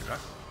allowed to do that.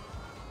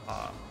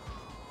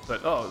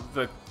 But oh,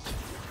 the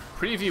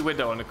preview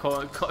window on the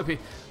corner,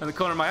 on the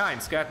corner of my eye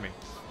scared me.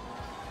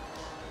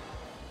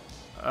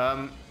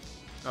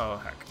 Oh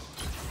heck.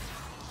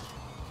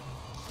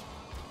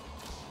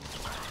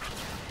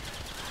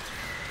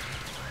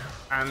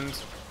 And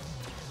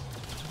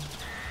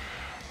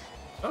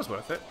that was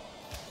worth it.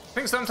 I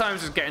think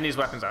sometimes just getting these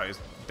weapons out is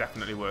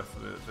definitely worth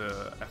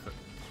the effort.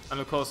 And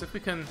of course, if we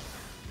can...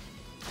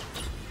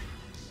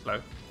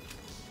 Hello.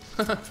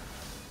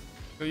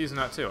 You're using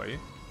that too, are you?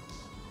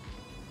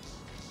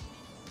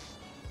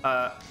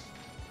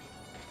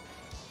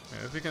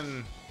 If we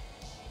can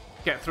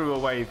get through a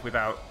wave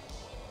without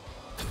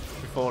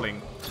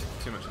befalling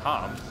too much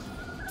harm,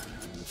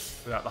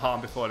 without the harm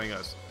befalling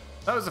us.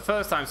 That was the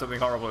first time something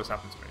horrible has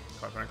happened to me,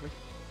 quite frankly.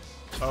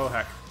 Oh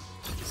heck,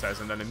 he says,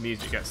 and then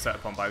immediately gets set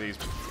upon by this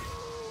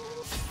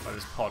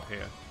pod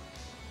here.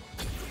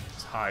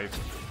 This hive.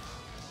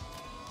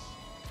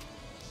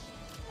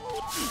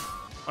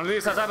 One of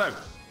these has ammo.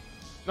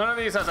 None of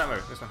these has ammo.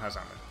 This one has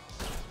ammo.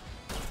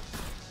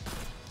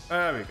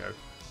 There we go.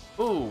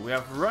 Ooh, we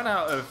have run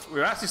out of...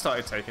 We've actually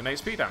started taking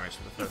HP damage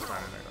for the first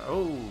time.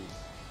 Oh,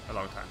 a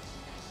long time.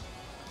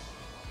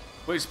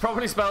 Which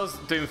probably spells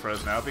doom for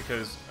us now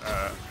because...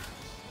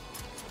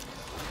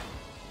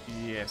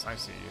 yes, I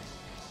see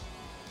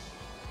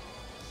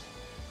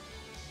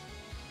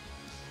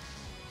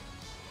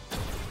you.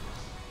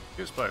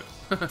 You explode.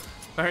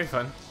 Very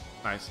fun.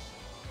 Nice.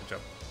 Good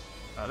job.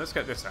 Let's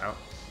get this out.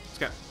 Let's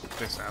get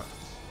this out.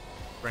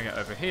 Bring it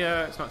over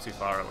here. It's not too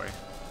far away.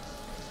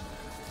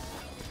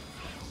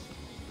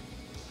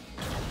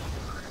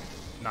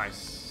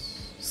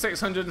 Nice.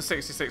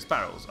 666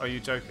 barrels. Are you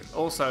joking?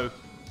 Also,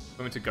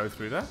 going to go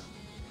through there.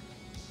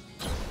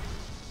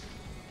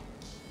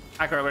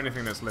 Aggro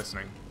anything that's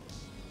listening.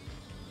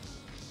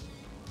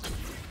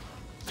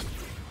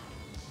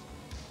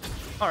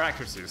 Our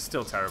accuracy is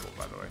still terrible,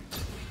 by the way.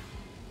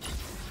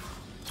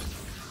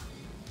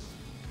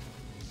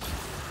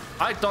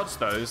 I dodged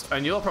those,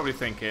 and you're probably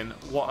thinking,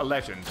 what a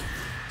legend.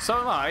 So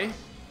am I.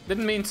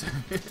 Didn't mean to.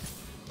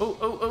 Oh,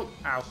 oh, oh.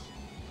 Ow.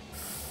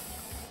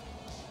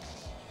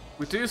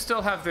 We do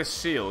still have this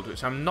shield,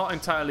 which I'm not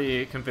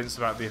entirely convinced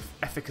about the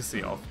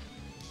efficacy of,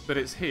 but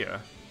it's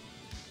here.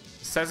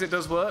 It says it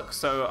does work,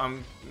 so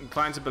I'm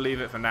inclined to believe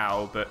it for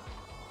now, but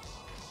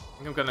I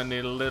think I'm going to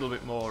need a little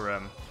bit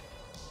more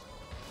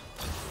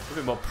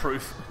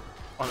proof,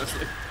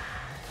 honestly.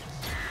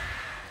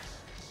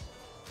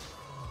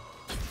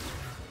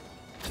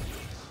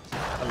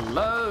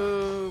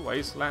 Hello,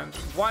 Wasteland.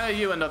 Why are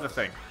you another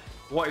thing?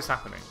 What is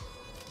happening?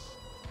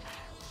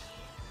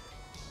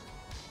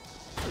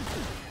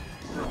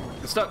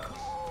 It's stuck.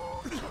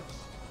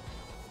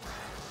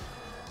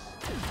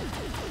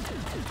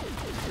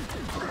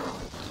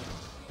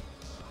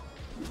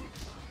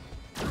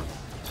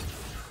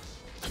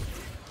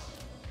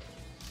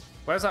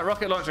 Where's that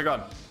rocket launcher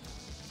gone?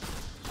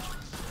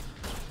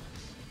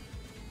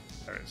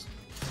 There it is.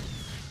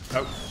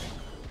 Nope.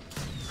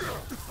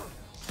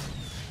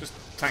 Just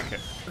tank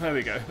it. There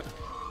we go.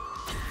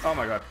 Oh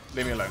my god,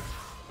 leave me alone.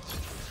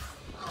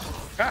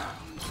 Ah!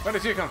 Where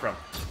did you come from?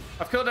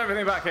 I've killed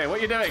everything back here. What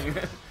are you doing?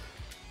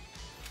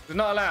 It's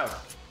not allowed.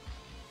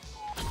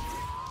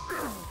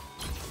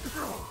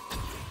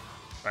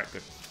 Right,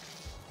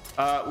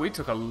 good. We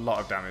took a lot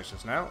of damage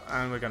just now,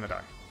 and we're gonna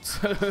die.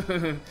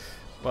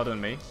 Well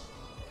done, me.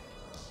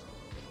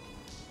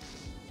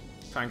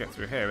 try and get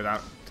through here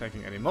without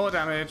taking any more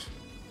damage,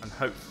 and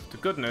hope to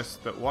goodness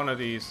that one of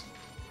these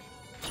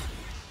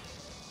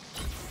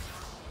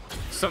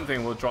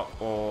something will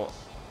drop or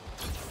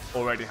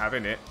already have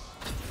in it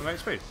some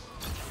HP.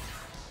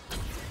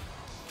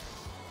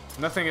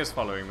 Nothing is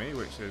following me,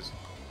 which is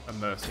a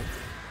mercy.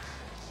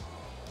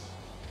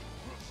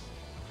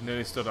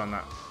 Nearly stood on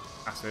that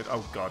acid.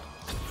 Oh god.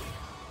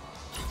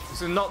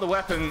 This is not the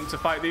weapon to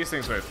fight these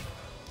things with.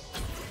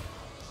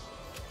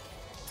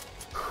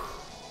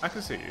 I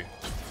can see you.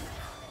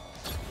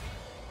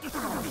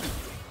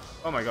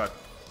 Oh my god.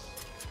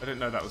 I didn't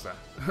know that was there.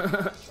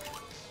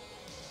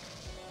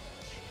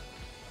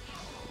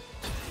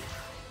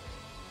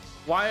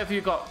 Why have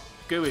you got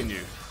goo in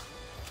you?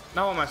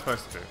 Now what am I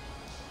supposed to do?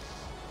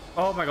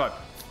 Oh my god.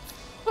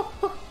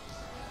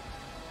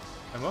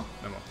 No more?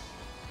 No more.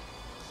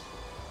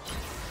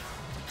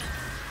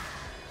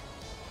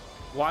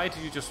 Why do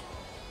you just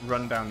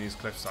run down these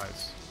cliff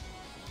sides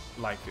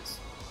like it's...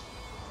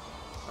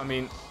 I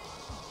mean,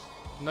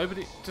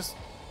 nobody... Just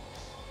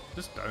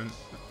don't.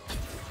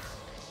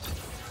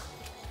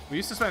 We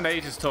used to spend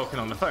ages talking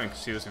on the phone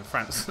because she was in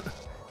France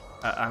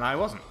and I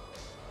wasn't.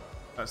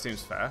 That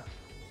seems fair.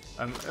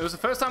 It was the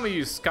first time we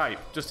used Skype,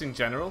 just in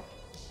general.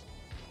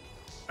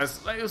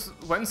 It was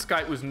when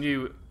Skype was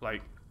new,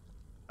 like,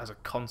 as a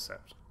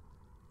concept.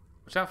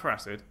 Watch out for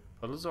acid.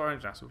 Puddles of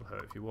orange acid will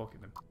hurt if you walk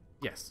in them.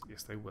 Yes,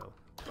 yes they will.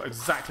 Got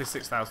exactly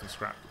 6,000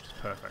 scrap, which is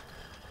perfect.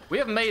 We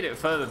have made it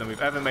further than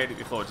we've ever made it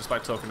before, just by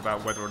talking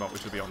about whether or not we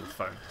should be on the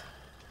phone.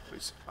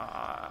 Which,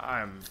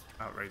 I am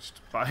outraged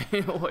by.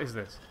 What is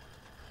this?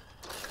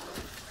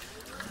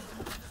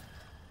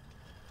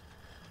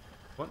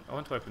 I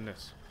want to open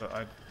this, but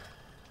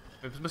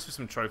there must be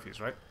some trophies,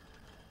 right?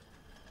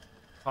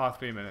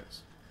 3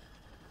 minutes.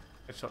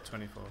 Headshot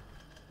 24.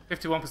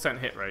 51%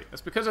 hit rate.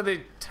 That's because of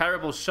the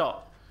terrible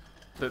shot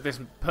that this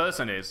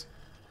person is.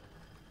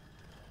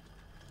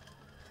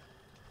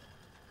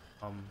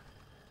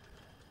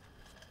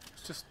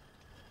 Let's just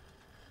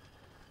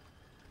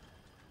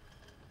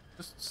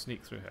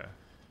sneak through here.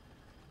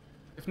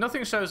 If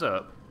nothing shows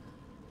up,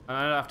 and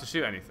I don't have to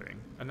shoot anything,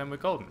 and then we're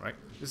golden, right?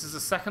 This is the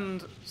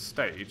second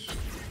stage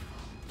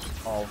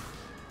of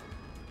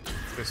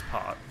this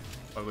part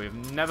where we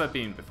have never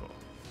been before.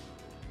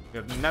 We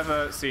have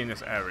never seen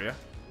this area.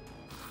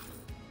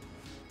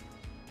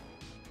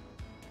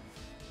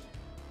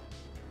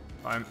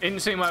 I'm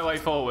inching my way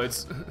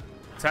forwards,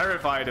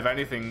 terrified of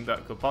anything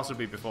that could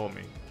possibly befall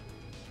me.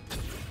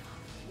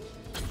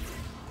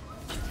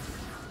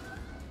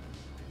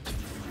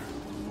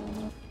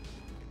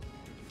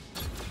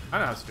 I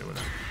know how to deal with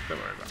it. Don't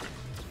worry about it.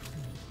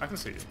 I can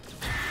see you.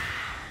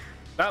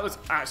 That was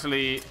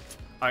actually...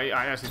 I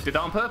actually did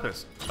that on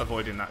purpose,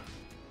 avoiding that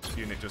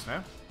unit just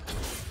now.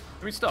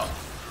 Can we stop?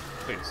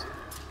 Please.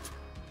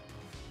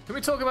 Can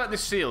we talk about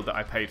this shield that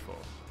I paid for?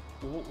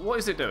 What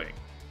is it doing?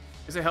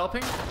 Is it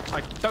helping?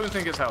 I don't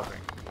think it's helping.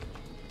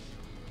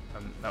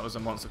 That was a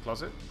monster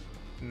closet.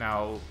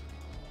 Now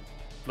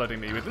flooding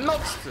me with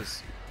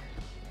monsters.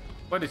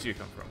 Where did you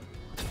come from?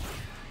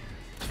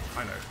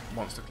 I know,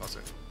 monster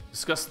closet.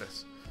 Discuss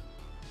this.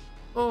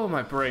 Oh,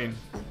 my brain.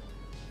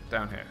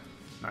 Down here.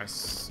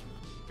 Nice.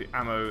 The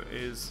ammo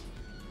is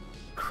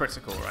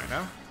critical right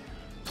now.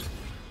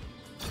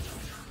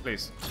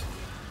 Please.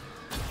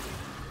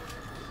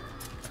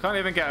 I can't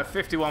even get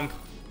a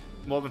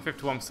more than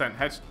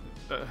 51%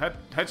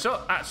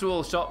 headshot,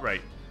 actual shot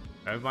rate.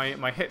 No,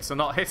 my hits are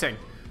not hitting.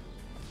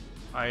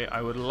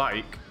 I would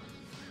like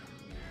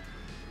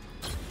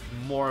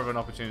more of an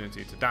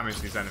opportunity to damage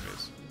these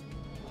enemies.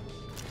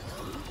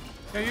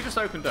 Yeah, you just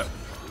opened up.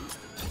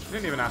 You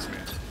didn't even ask me.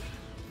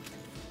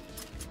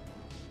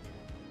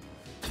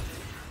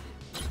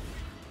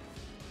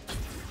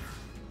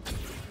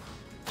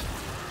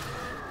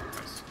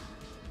 Nice.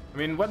 I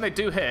mean, when they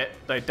do hit,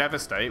 they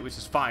devastate, which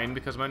is fine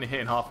because I'm only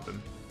hitting half of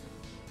them.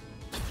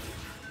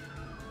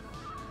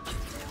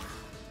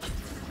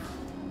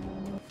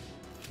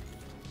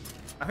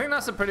 I think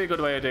that's a pretty good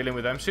way of dealing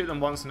with them. Shoot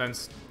them once and then...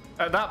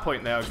 At that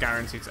point, they are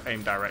guaranteed to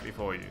aim directly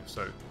for you,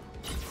 so...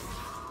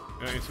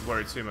 You don't need to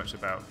worry too much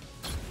about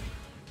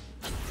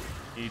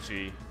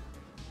e.g.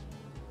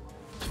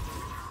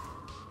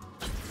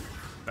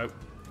 Nope.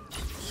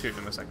 Shoot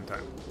them a second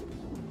time.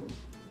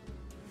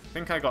 I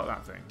think I got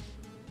that thing.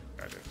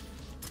 Yeah, I did.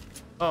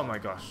 Oh my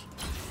gosh.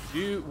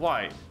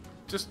 Why?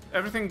 Just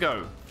everything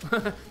go.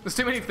 There's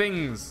too many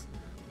things.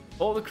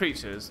 All the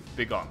creatures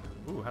be gone.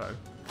 Ooh, hello.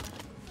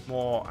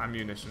 More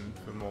ammunition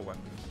for more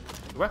weapons.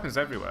 The weapons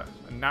everywhere.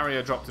 And nary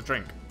a drop to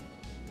drink.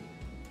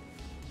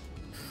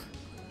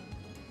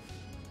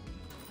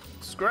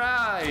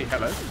 Scry!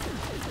 Hello.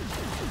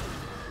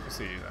 I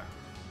see you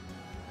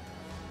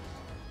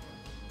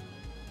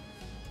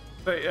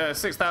there.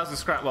 6,000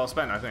 scrap well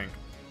spent, I think.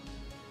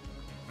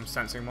 I'm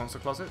sensing monster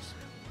closets.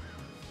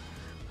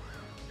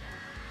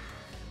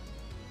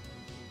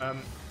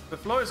 The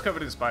floor is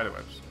covered in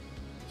spiderwebs.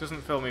 It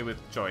doesn't fill me with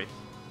joy,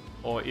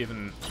 or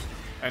even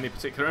any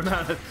particular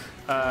amount of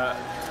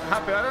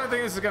happy. I don't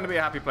think this is going to be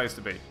a happy place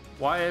to be.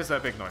 Why is there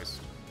big noise?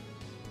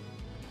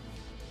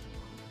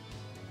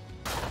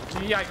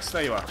 Yikes,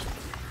 there you are.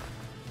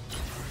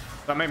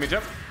 That made me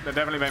jump. That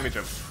definitely made me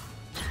jump.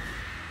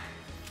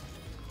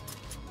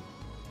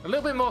 A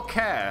little bit more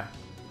care,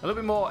 a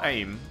little bit more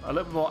aim, a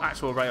little bit more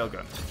actual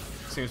railgun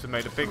seems to have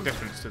made a big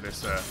difference to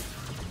this.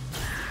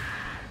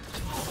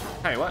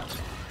 Hey, what?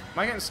 Am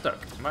I getting stuck?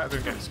 I might have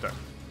been getting stuck.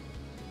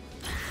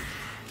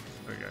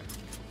 There we go.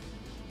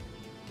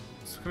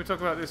 So can we talk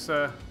about this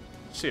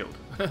shield?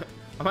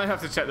 I might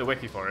have to check the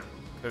wiki for it,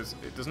 because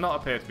it does not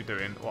appear to be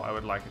doing what I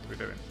would like it to be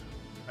doing.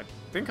 I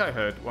think I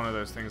heard one of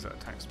those things that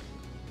attacks me.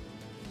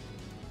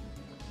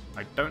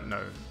 I don't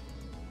know.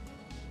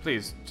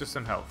 Please, just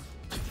some health.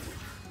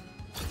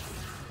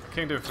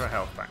 Kingdom for a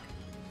health back.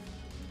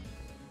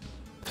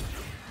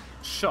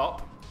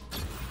 Shop?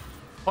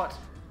 What?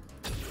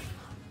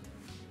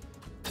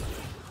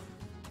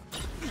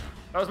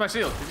 That was my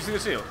shield. Did you see the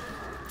shield?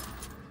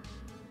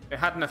 It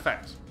had an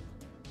effect.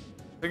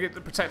 I think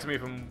it protected me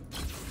from...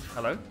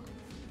 Hello?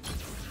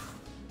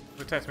 It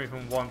protected me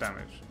from 1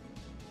 damage.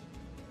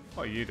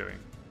 What are you doing?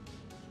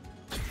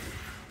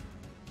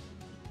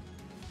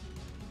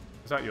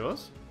 Is that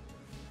yours?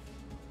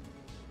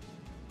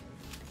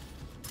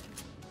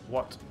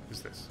 What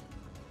is this?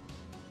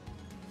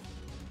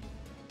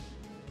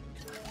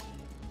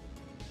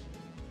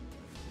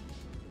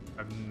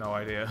 I have no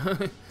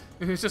idea.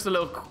 It's just a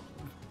little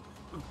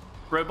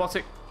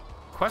robotic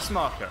quest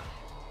marker.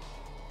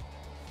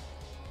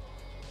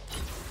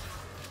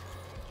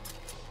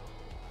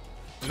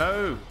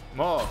 No,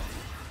 more.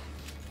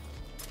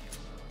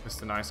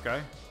 Mr. Nice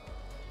Guy.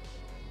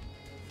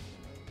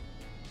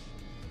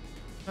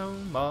 No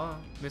more,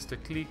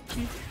 Mr. Click.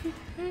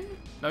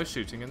 No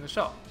shooting in the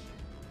shop.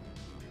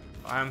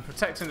 I am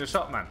protecting the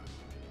shop, man.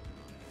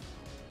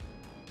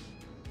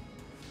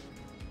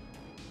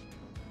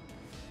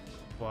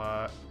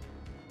 What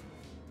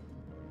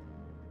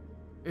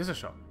is a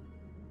shop?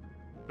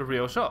 A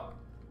real shop.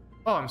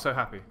 Oh, I'm so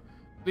happy.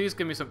 Please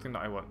give me something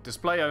that I want.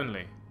 Display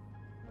only.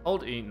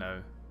 Hold E,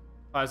 no.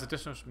 Fires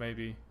additional,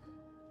 maybe.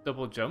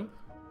 Double jump.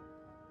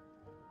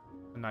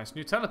 A nice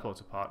new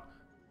teleporter part.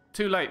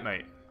 Too late,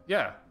 mate.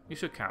 Yeah, you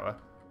should cower.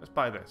 Let's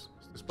buy this.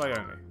 It's display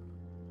only.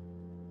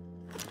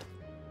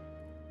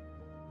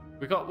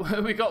 We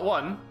got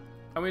one,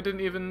 and we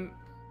didn't even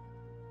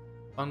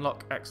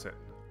unlock exit.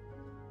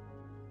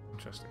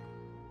 Interesting.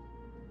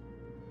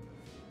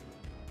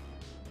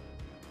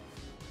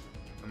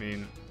 I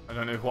mean, I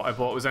don't know if what I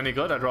bought was any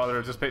good. I'd rather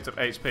have just picked up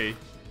HP.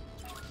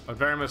 I'd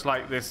very much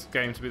like this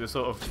game to be the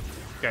sort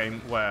of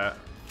game where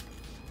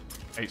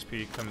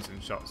HP comes in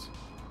shots.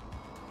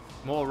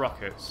 More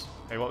rockets.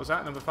 Hey, what was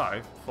that? Number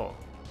 5? 4.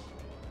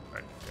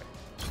 Right, okay.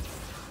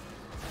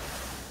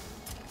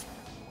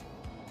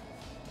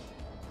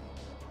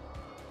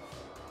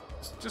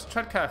 Just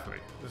tread carefully.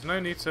 There's no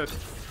need to...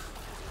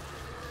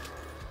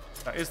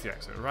 That is the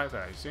exit, right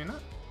there. You seen that?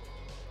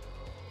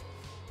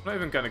 I'm not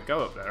even going to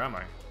go up there, am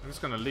I? I'm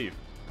just going to leave.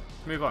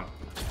 Let's move on.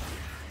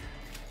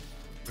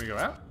 Can we go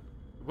out?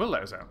 It will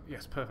let us out.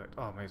 Yes, perfect.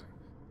 Oh, amazing.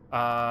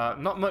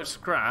 Not much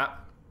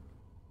scrap.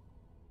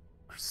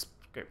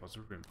 Escape was a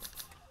room.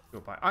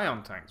 Built by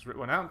ion tanks. Rip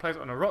one out and place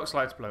it on a rock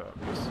slide to blow up.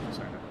 Yes,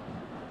 so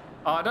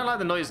I don't like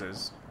the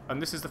noises,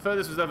 and this is the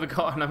furthest we've ever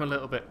got, and I'm a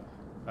little bit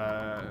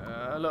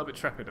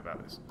trepid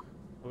about this.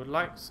 I would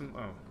like some...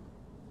 Oh.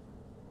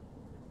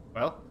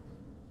 Well,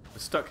 we're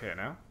stuck here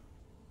now.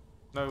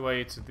 No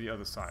way to the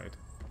other side.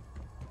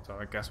 So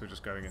I guess we're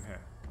just going in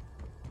here.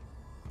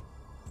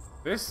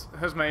 This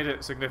has made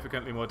it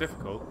significantly more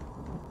difficult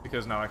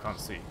because now I can't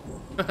see.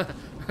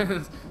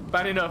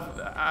 Bad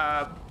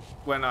enough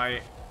when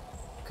I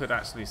could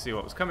actually see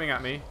what was coming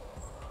at me.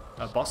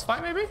 A boss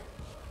fight, maybe?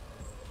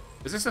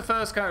 Is this the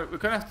first kind of... We're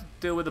going to have to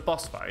deal with the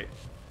boss fight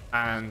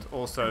and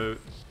also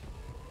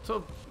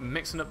sort of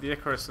mixing up the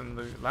Icarus and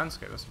the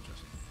landscape. That's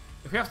interesting.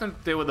 If we have to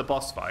deal with the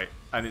boss fight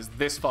and it's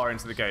this far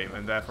into the game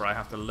and therefore I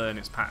have to learn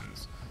its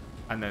patterns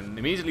and then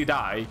immediately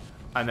die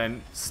and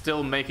then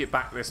still make it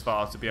back this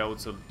far to be able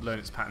to learn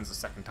its patterns a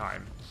second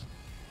time,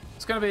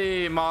 it's going to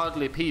be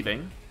mildly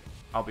peeving,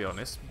 I'll be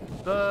honest.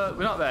 But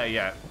we're not there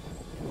yet.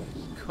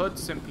 Could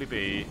simply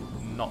be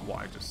not what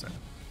I just said.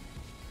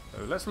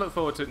 So let's look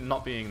forward to it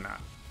not being that.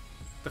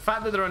 The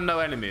fact that there are no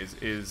enemies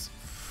is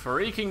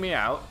freaking me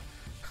out.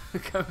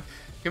 Can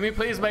we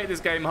please make this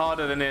game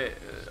harder than it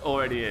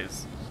already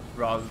is,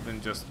 rather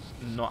than just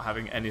not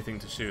having anything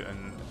to shoot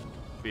and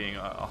being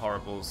a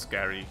horrible,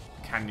 scary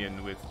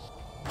canyon with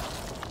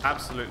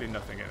absolutely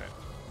nothing in it.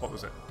 What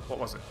was it? What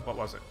was it? What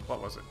was it?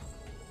 What was it?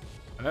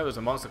 I know it was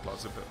a monster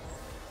closet, but...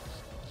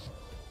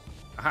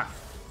 Aha!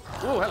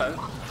 Oh, hello!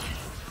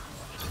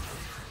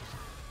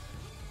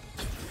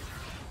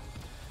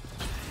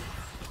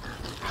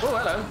 Oh,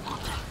 hello!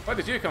 Where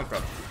did you come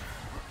from?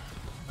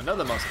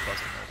 Another monster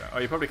closet, no doubt. Oh,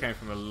 you probably came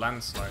from a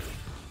landslide.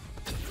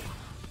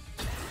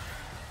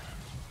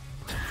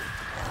 I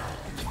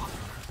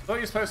thought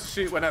you're supposed to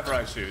shoot whenever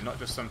I shoot, not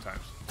just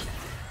sometimes.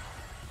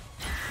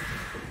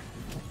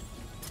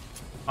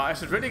 I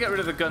should really get rid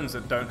of the guns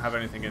that don't have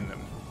anything in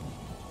them.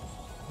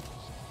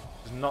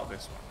 Not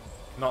this one.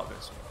 Not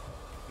this one.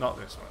 Not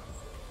this one.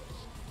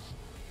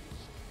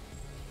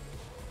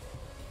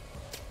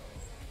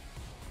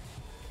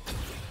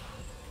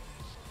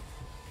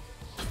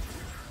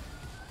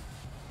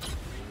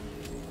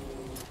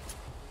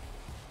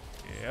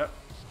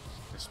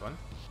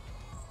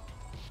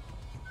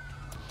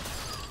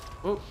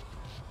 Whoop.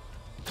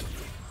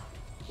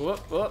 Whoop,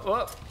 whoop,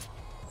 whoop.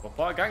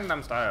 Whoop,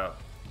 Gangnam Style.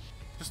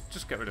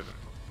 Just get rid of him.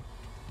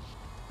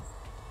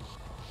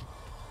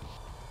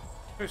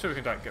 Pretty sure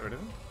we can get rid of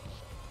him.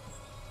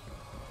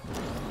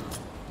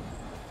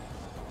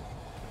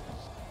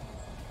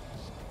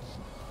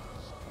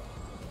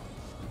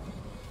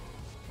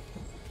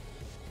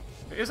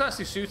 It is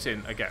actually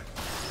shooting again.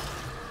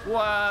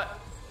 What?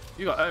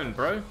 You got owned,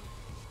 bro.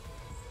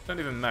 Don't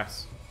even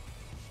mess.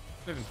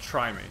 Don't even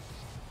try me.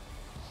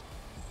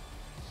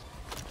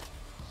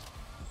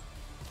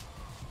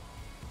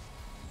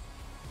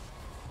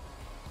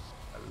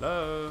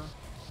 Hello?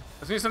 I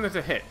just need something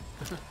to hit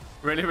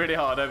really, really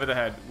hard over the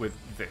head with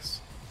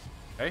this.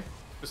 Okay?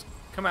 Just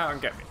come out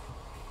and get me.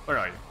 Where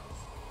are you?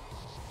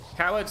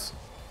 Cowards!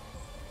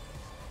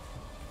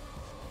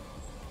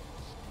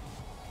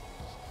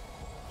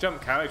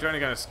 Jump, coward. You're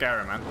only going to scare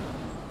him, man.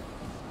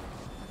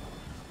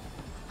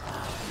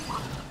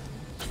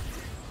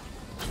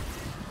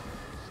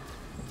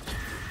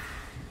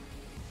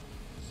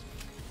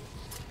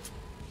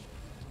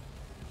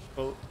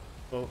 Full,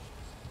 full,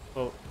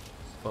 full,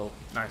 full.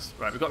 Nice.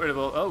 Right, we got rid of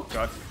all. Oh,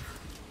 God.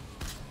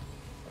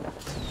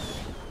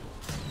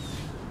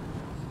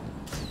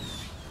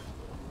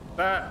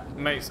 That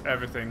makes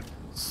everything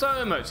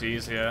so much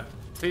easier.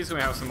 Please can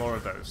we have some more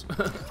of those?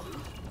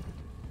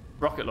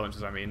 Rocket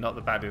launchers, I mean, not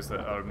the baddies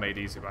that are made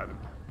easy by them.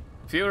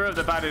 Fewer of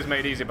the baddies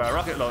made easy by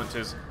rocket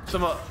launchers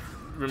somewhat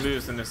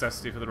removes the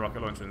necessity for the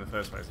rocket launcher in the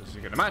first place, as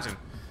you can imagine.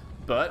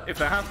 But if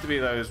there have to be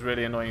those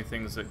really annoying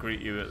things that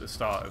greet you at the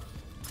start of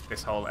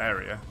this whole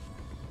area,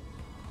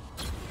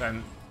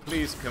 then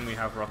please can we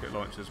have rocket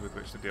launchers with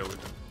which to deal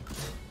with them.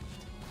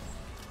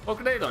 Or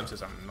grenade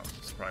launchers, I'm not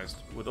surprised,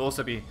 would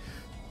also be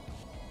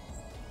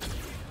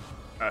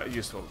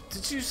useful.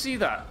 Did you see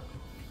that?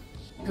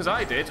 Because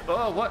I did.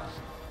 Oh, what?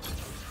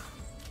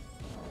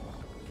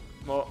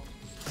 More.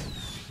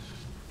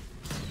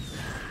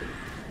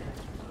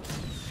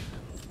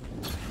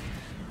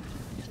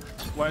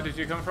 Where did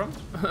you come from?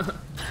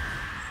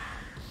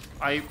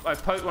 I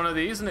poked one of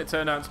these and it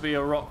turned out to be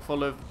a rock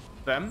full of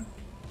them.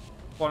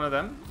 One of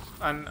them.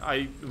 And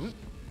I... Ooh,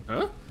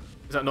 huh?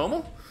 Is that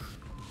normal?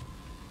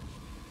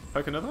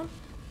 Poke another one?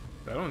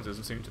 That one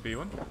doesn't seem to be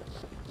one.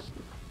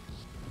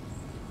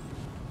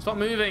 Stop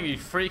moving, you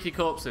freaky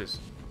corpses.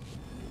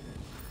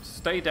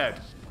 Stay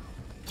dead.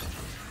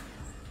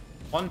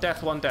 One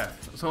death, one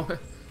death. That's all. Okay.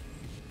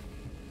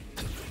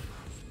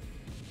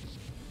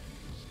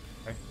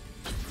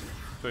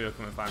 Sure you'll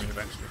come and find me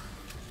eventually.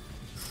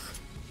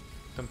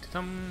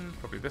 Dum-ti-dum.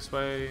 Probably this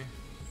way.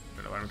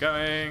 Don't know where I'm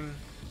going.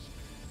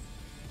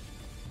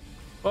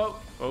 Whoa.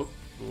 Whoa.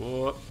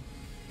 Whoa.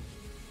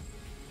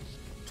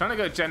 Trying to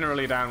go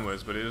generally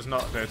downwards, but it does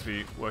not appear to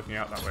be working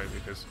out that way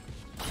because...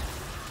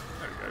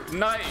 There we go.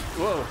 Night!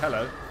 Whoa,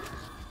 hello.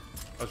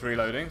 I was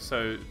reloading,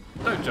 so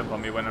don't jump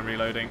on me when I'm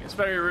reloading. It's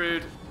very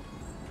rude.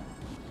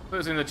 It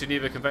was in the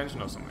Geneva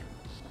Convention or something.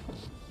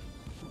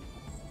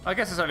 I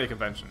guess it's only a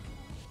convention.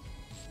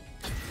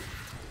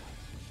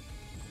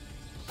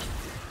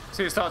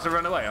 See it start to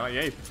run away. Oh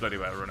yeah, you bloody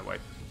well run away.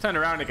 Turned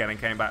around again and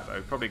came back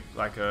though. Probably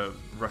like a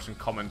Russian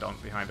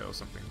commandant behind it or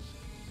something.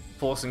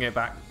 Forcing it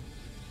back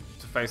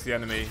to face the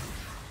enemy.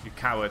 You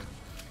coward.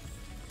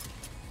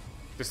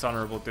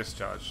 Dishonorable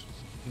discharge.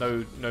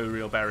 No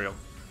real burial.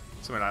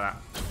 Something like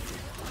that.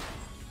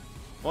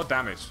 More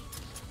damage.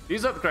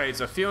 These upgrades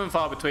are few and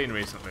far between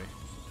recently.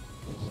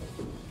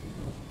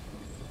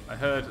 I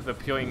heard the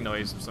pewing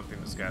noise of something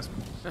that scares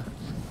me.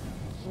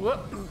 Whoop.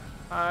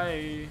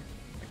 Hi.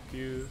 Thank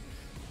you.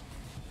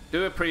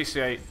 Do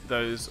appreciate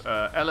those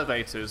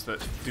elevators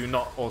that do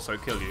not also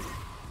kill you.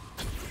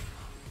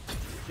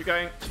 Keep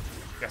going.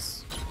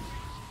 Yes.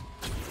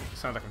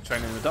 Sounds like I'm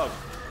training the dog.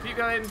 Keep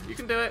going. You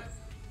can do it.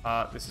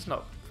 This is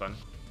not fun.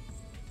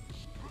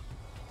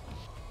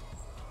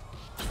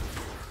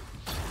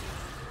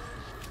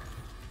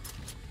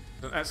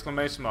 There's an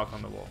exclamation mark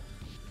on the wall.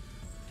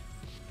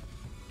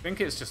 I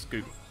think it's just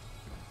goop,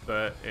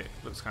 but it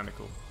looks kind of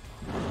cool.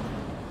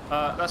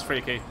 That's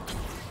freaky.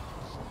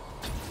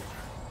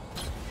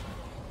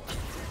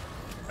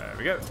 There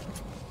we go.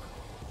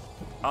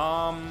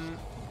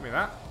 Give me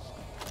that.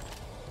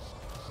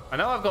 I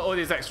know I've got all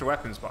these extra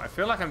weapons, but I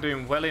feel like I'm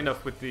doing well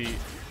enough with the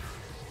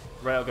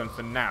railgun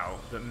for now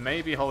that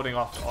maybe holding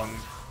off on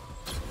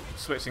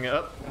switching it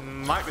up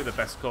might be the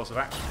best course of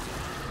action.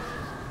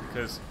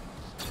 Because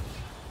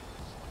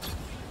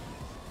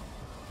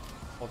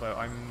although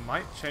I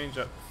might change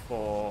up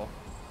for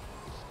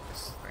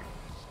this thing.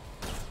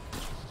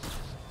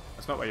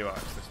 That's not where you are,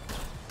 it's this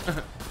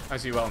one.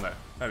 As you well know.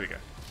 There we go.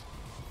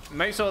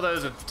 Make sure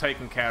those are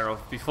taken care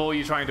of before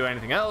you try and do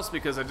anything else,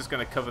 because they're just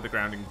going to cover the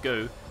ground in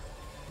goo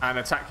and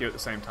attack you at the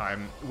same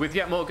time with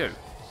yet more goo.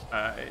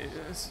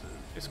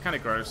 It's kind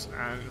of gross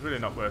and really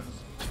not worth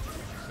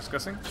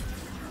discussing.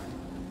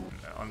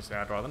 Honestly,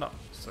 I'd rather not.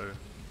 So,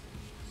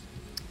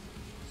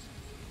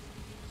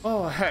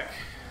 oh heck.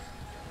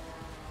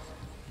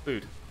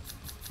 Food.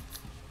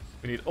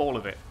 We need all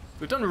of it.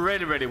 We've done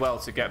really, really well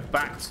to get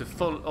back to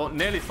full, or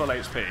nearly full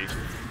HP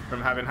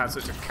from having had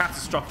such a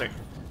catastrophic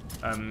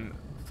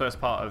first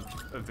part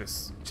of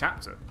this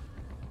chapter.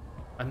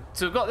 And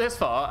to have got this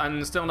far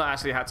and still not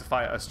actually had to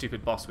fight a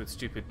stupid boss with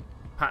stupid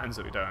patterns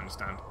that we don't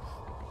understand.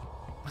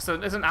 So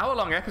it's an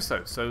hour-long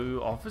episode,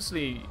 so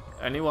obviously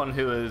anyone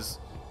who has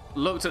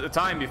looked at the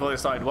time before they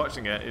started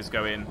watching it is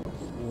going,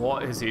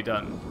 what has he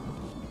done?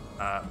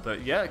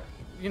 But yeah,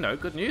 you know,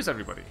 good news,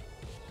 everybody.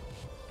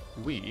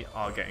 We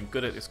are getting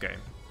good at this game.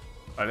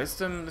 Let's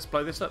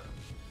blow this up.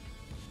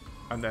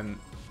 And then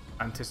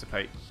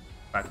anticipate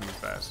bad news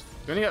bears.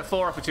 We only get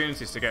 4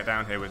 opportunities to get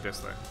down here with this,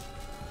 though.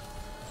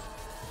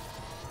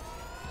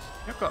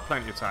 You've got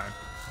plenty of time.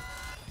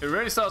 It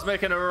really starts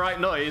making a right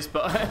noise,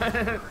 but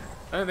I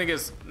don't think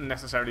it's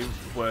necessarily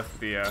worth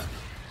the... I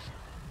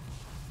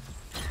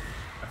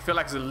feel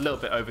like it's a little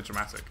bit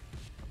over-dramatic.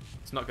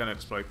 It's not going to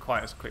explode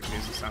quite as quickly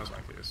as it sounds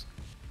like it is.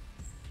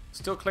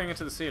 Still clinging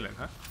to the ceiling,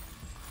 huh?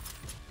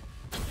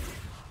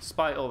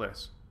 Despite all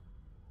this.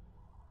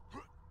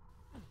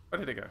 Where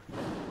did it go?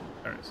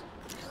 There it is.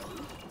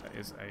 That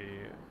is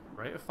a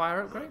rate of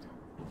fire upgrade.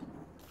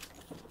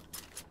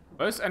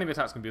 Most enemy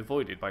attacks can be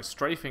avoided by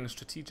strafing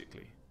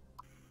strategically.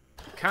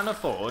 We can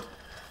afford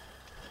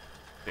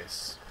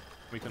this.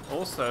 We can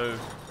also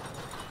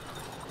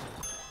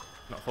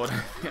not afford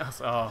anything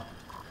else. Oh.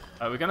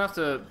 We're going to have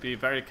to be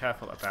very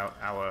careful about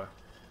our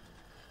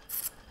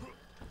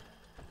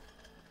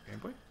Game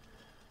Boy.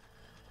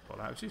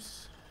 Fall out of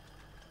juice.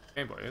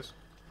 Game Boy is.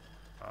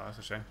 Oh, that's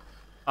a shame.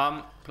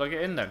 Plug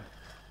it in then.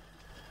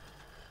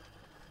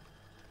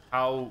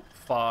 How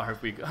far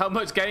have we got? How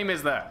much game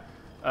is there?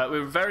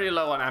 We're very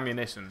low on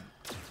ammunition.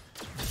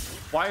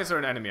 Why is there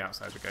an enemy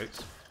outside the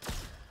gates?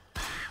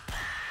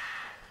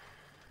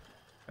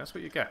 That's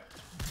what you get.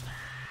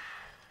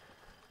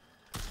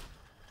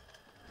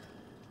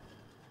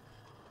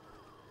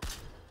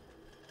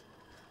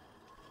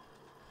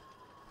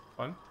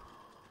 One,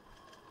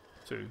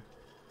 2,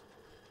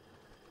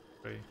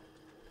 3.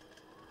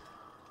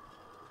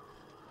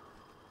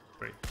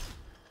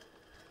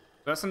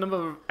 That's the number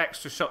of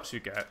extra shots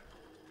you get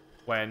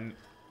when...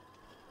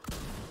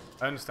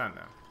 I understand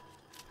now.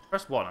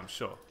 Press 1, I'm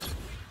sure.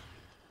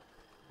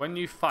 When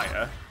you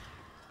fire,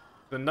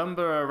 the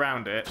number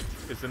around it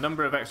is the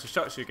number of extra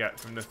shots you get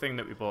from the thing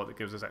that we bought that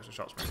gives us extra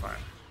shots when we fire.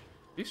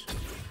 Yeesh. There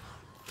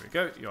we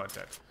go, you are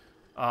dead.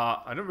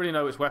 I don't really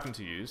know which weapon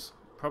to use.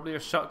 Probably a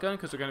shotgun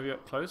because we're going to be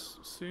up close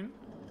soon.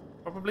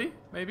 Probably,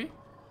 maybe.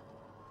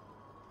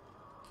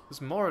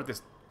 There's more of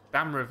this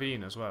damn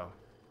ravine as well.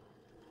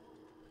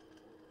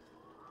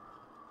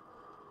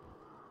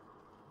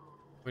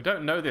 We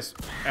don't know this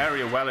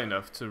area well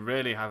enough to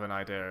really have an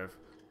idea of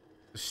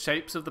the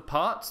shapes of the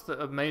parts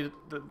that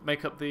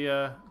make up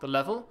the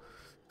level.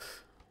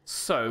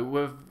 So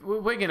we're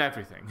winging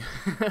everything.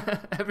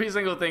 Every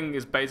single thing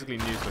is basically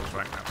new to us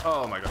right now.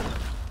 Oh my god!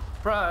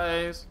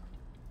 Surprise!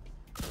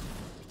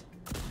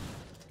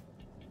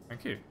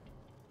 Thank you.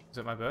 Is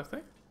it my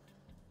birthday?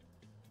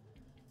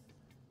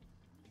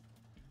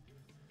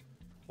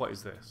 What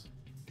is this?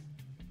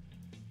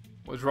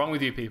 What is wrong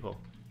with you people?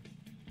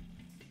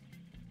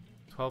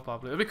 12 bar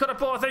blue. We could have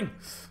bought a thing!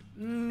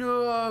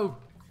 No!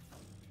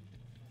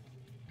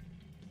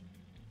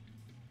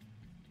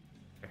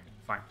 Okay,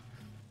 fine.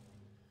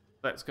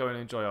 Let's go and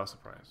enjoy our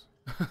surprise.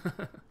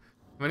 We've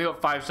only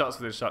got 5 shots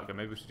with this shotgun.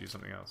 Maybe we should use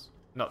something else.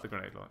 Not the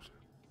grenade launcher.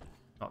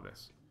 Not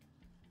this.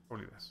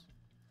 Probably this.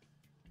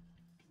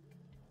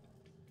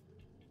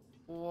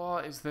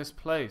 What is this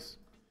place?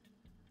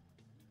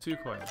 2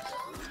 coins.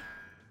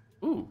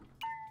 Ooh.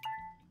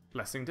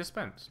 Blessing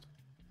dispensed.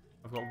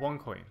 I've got 1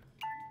 coin.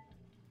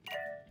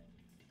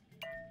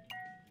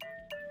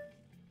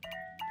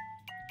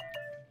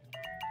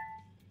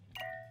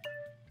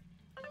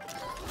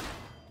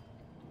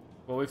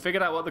 Well, we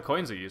figured out what the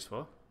coins are used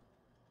for.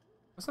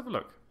 Let's have a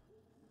look.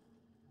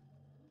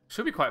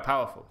 Should be quite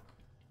powerful.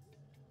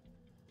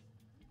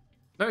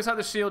 Notice how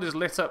the shield is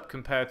lit up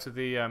compared to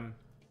the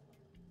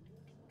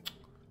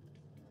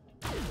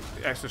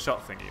extra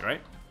shot thingy,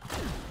 right?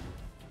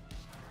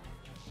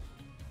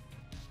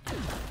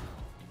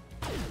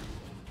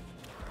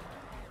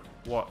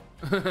 What?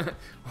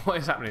 What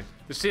is happening?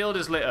 The shield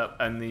is lit up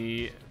and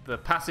the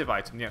passive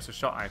item, the extra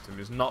shot item,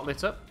 is not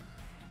lit up.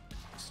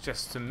 It's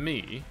just to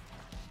me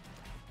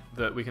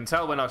that we can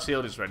tell when our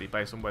shield is ready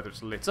based on whether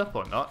it's lit up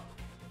or not.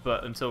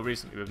 But until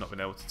recently, we've not been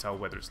able to tell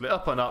whether it's lit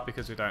up or not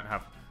because we don't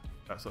have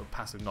that sort of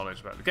passive knowledge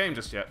about the game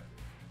just yet.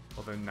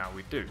 Although now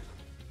we do.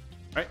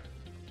 Right?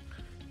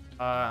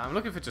 I'm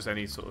looking for just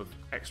any sort of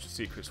extra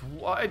secrets.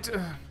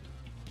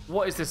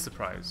 What is this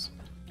surprise?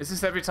 Is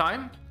this every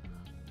time?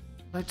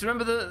 Like, do you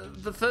remember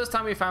the first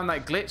time we found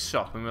that glitch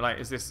shop and we were like,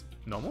 is this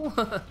normal?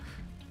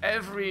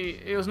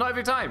 It was not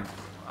every time.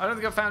 I don't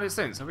think I've found it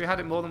since. Have we had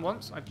it more than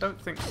once? I don't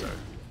think so.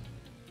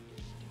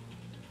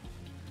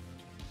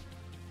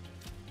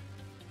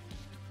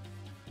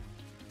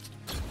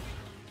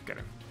 Get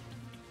him.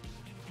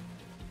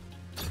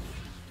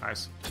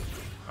 Nice.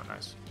 Not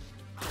nice.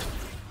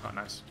 Not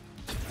nice.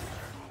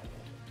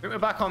 I think we're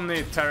back on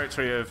the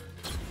territory of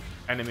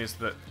enemies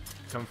that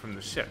come from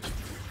the ship.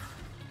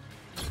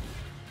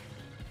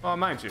 Well,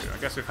 mind you, I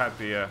guess we've had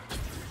the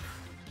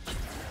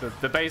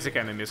basic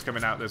enemies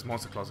coming out those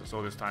monster closets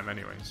all this time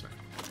anyway, so...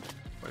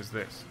 What is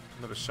this?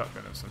 Another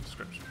shotgun of some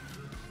description.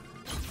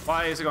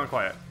 Why is it going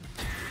quiet?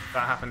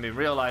 That happened in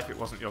real life, it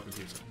wasn't your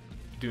computer.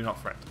 Do not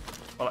fret.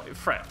 Well,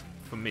 fret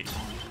for me,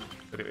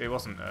 but it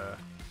wasn't,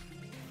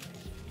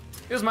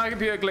 It was my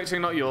computer glitching,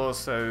 not yours,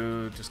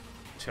 so just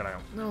chill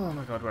out. Oh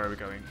my god, where are we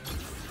going?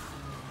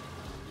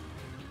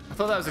 I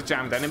thought that was a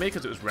jammed enemy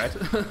because it was red.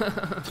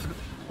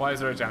 Why is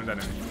there a jammed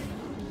enemy?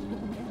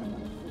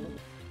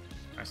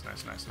 Nice,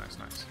 nice, nice, nice,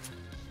 nice.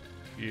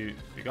 You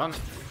be gone.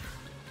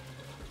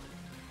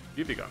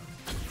 You be gone.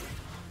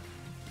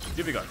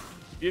 You be gone.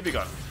 You be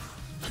gone.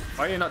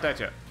 Why are you not dead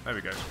yet? There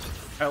we go.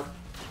 Help.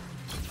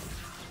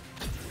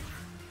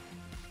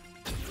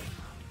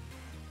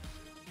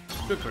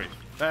 Good grief.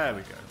 There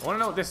we go. I want to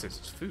know what this is.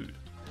 It's food.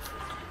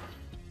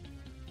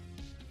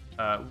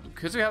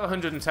 Because we have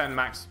 110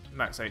 max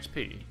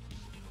HP,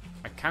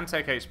 I can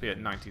take HP at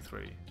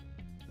 93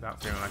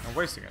 without feeling like I'm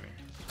wasting any.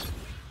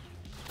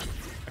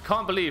 I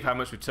can't believe how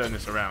much we turned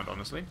this around,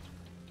 honestly.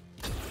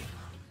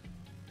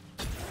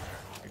 There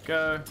we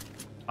go.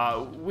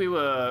 We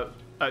were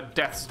at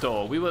death's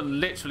door. We were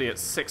literally at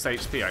 6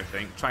 HP, I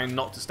think, trying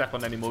not to step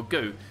on any more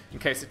goo in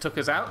case it took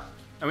us out.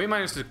 And we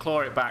managed to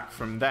claw it back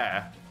from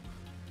there.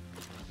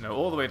 You know,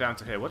 all the way down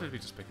to here. What did we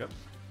just pick up?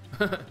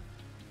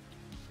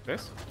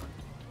 This?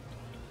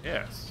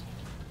 Yes.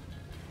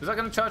 Is that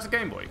going to charge the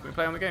Game Boy? Can we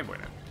play on the Game Boy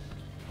now?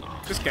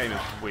 This game is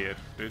weird,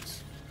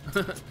 dudes.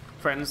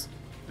 Friends,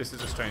 this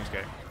is a strange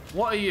game.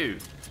 What are you?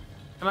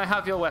 Can I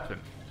have your weapon?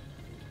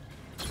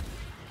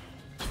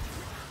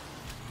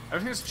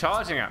 Everything's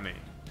charging at me.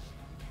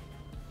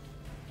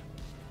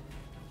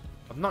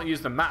 I've not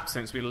used the map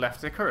since we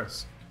left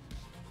Icarus.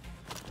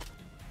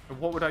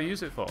 What would I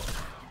use it for?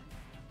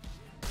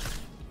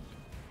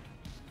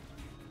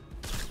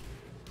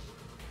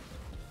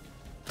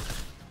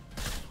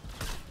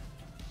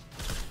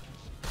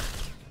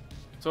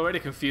 It's already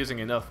confusing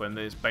enough when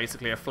there's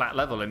basically a flat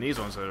level, and these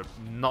ones are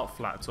not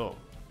flat at all.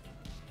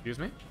 Excuse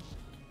me?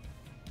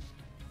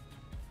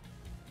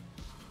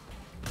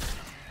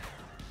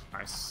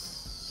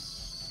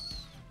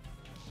 Nice.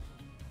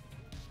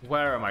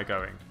 Where am I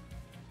going?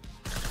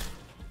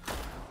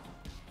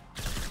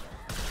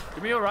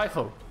 Give me your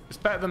rifle. It's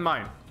better than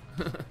mine.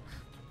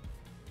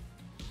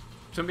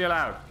 Shouldn't be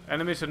allowed.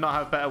 Enemies should not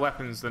have better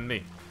weapons than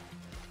me.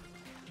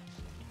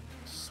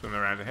 Swim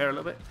around in here a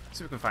little bit.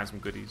 See if we can find some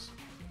goodies.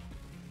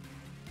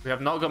 We have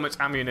not got much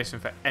ammunition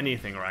for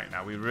anything right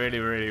now. We really,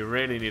 really,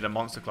 really need a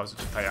monster closet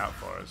to pay out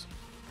for us.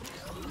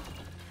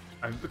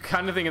 I'm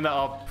kind of thinking that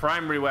our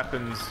primary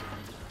weapons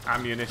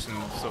ammunition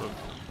sort of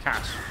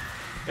cache,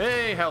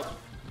 hey, help,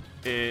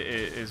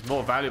 is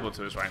more valuable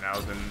to us right now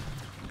than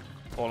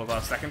all of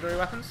our secondary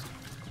weapons.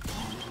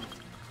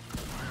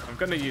 I'm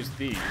going to use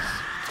these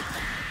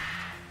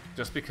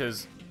just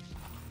because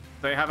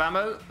they have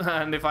ammo,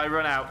 and if I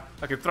run out,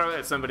 I can throw it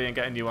at somebody and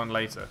get a new one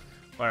later.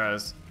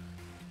 Whereas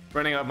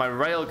running out of my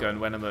railgun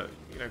when I'm at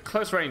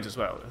close range as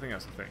well, I think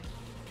that's the thing.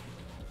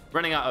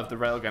 Running out of the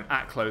railgun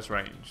at close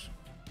range,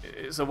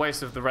 it's a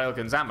waste of the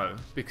railgun's ammo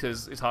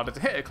because it's harder to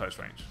hit at close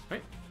range,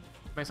 right?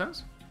 Make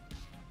sense?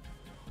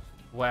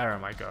 Where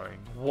am I going?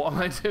 What am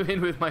I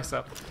doing with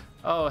myself?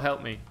 Oh,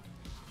 help me.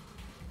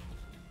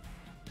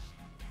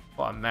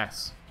 What a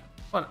mess.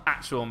 What an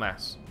actual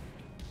mess.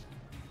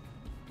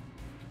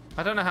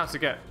 I don't know how to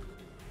get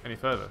any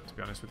further, to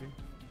be honest with you.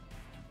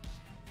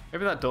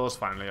 Maybe that door's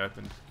finally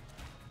opened.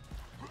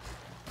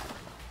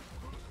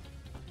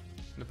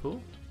 In the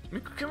pool? I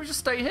mean, can we just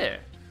stay here?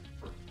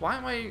 Why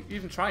am I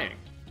even trying?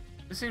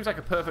 This seems like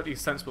a perfectly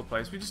sensible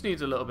place. We just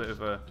need a little bit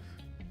of a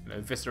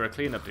viscera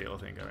cleanup deal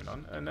thing going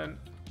on. And then...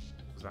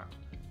 what's that?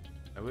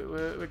 No,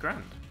 we're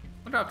grand.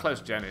 I wonder how close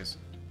Jen is.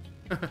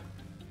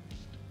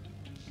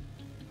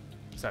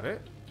 Is that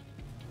it?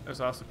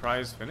 Is our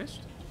surprise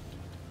finished?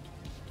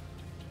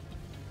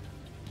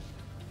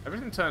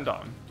 Everything turned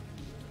on.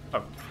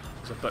 Oh,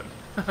 there's a button.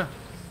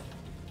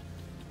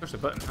 Push the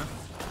button, huh?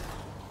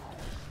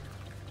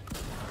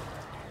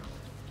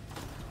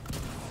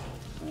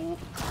 Ooh.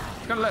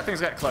 I'm gonna let things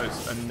get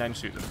close and then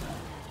shoot them,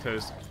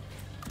 because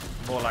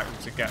I'm more likely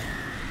to get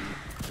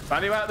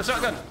value out of the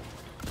shotgun.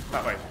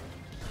 That way.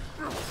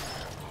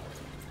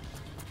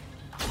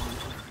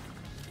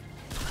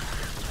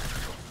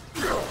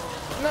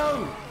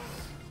 No!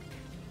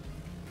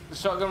 The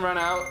shotgun ran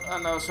out,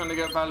 and I was trying to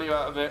get value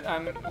out of it,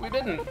 and we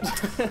didn't.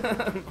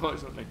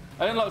 Unfortunately,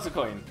 I unlocked a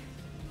coin.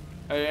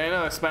 I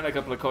know I spent a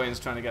couple of coins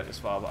trying to get this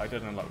far, but I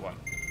did unlock one.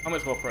 How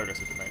much more progress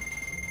have we made?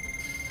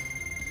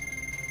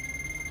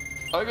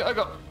 I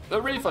got a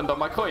refund on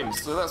my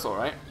coins, so that's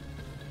alright.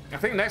 I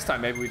think next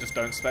time maybe we just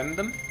don't spend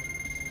them.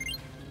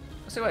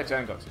 Let's see where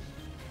Jen got to.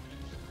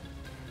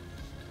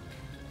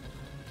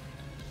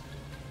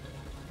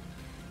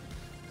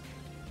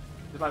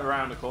 She's like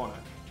around the corner.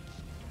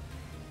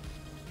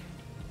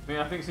 I mean,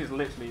 I think she's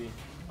literally...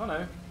 oh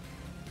no.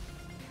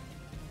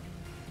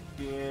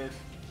 She is...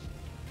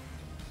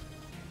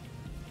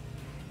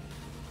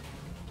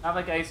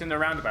 navigating the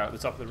roundabout at the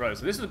top of the road.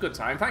 So this is a good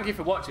time. Thank you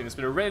for watching. It's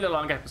been a really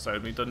long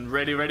episode. We've done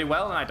really, really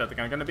well, and I don't think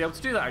I'm going to be able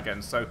to do that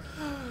again. So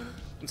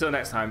until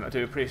next time, I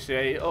do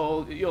appreciate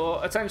all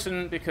your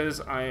attention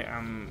because I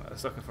am a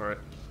sucker for it,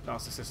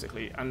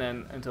 narcissistically. And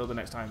then until the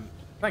next time,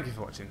 thank you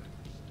for watching,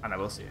 and I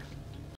will see you.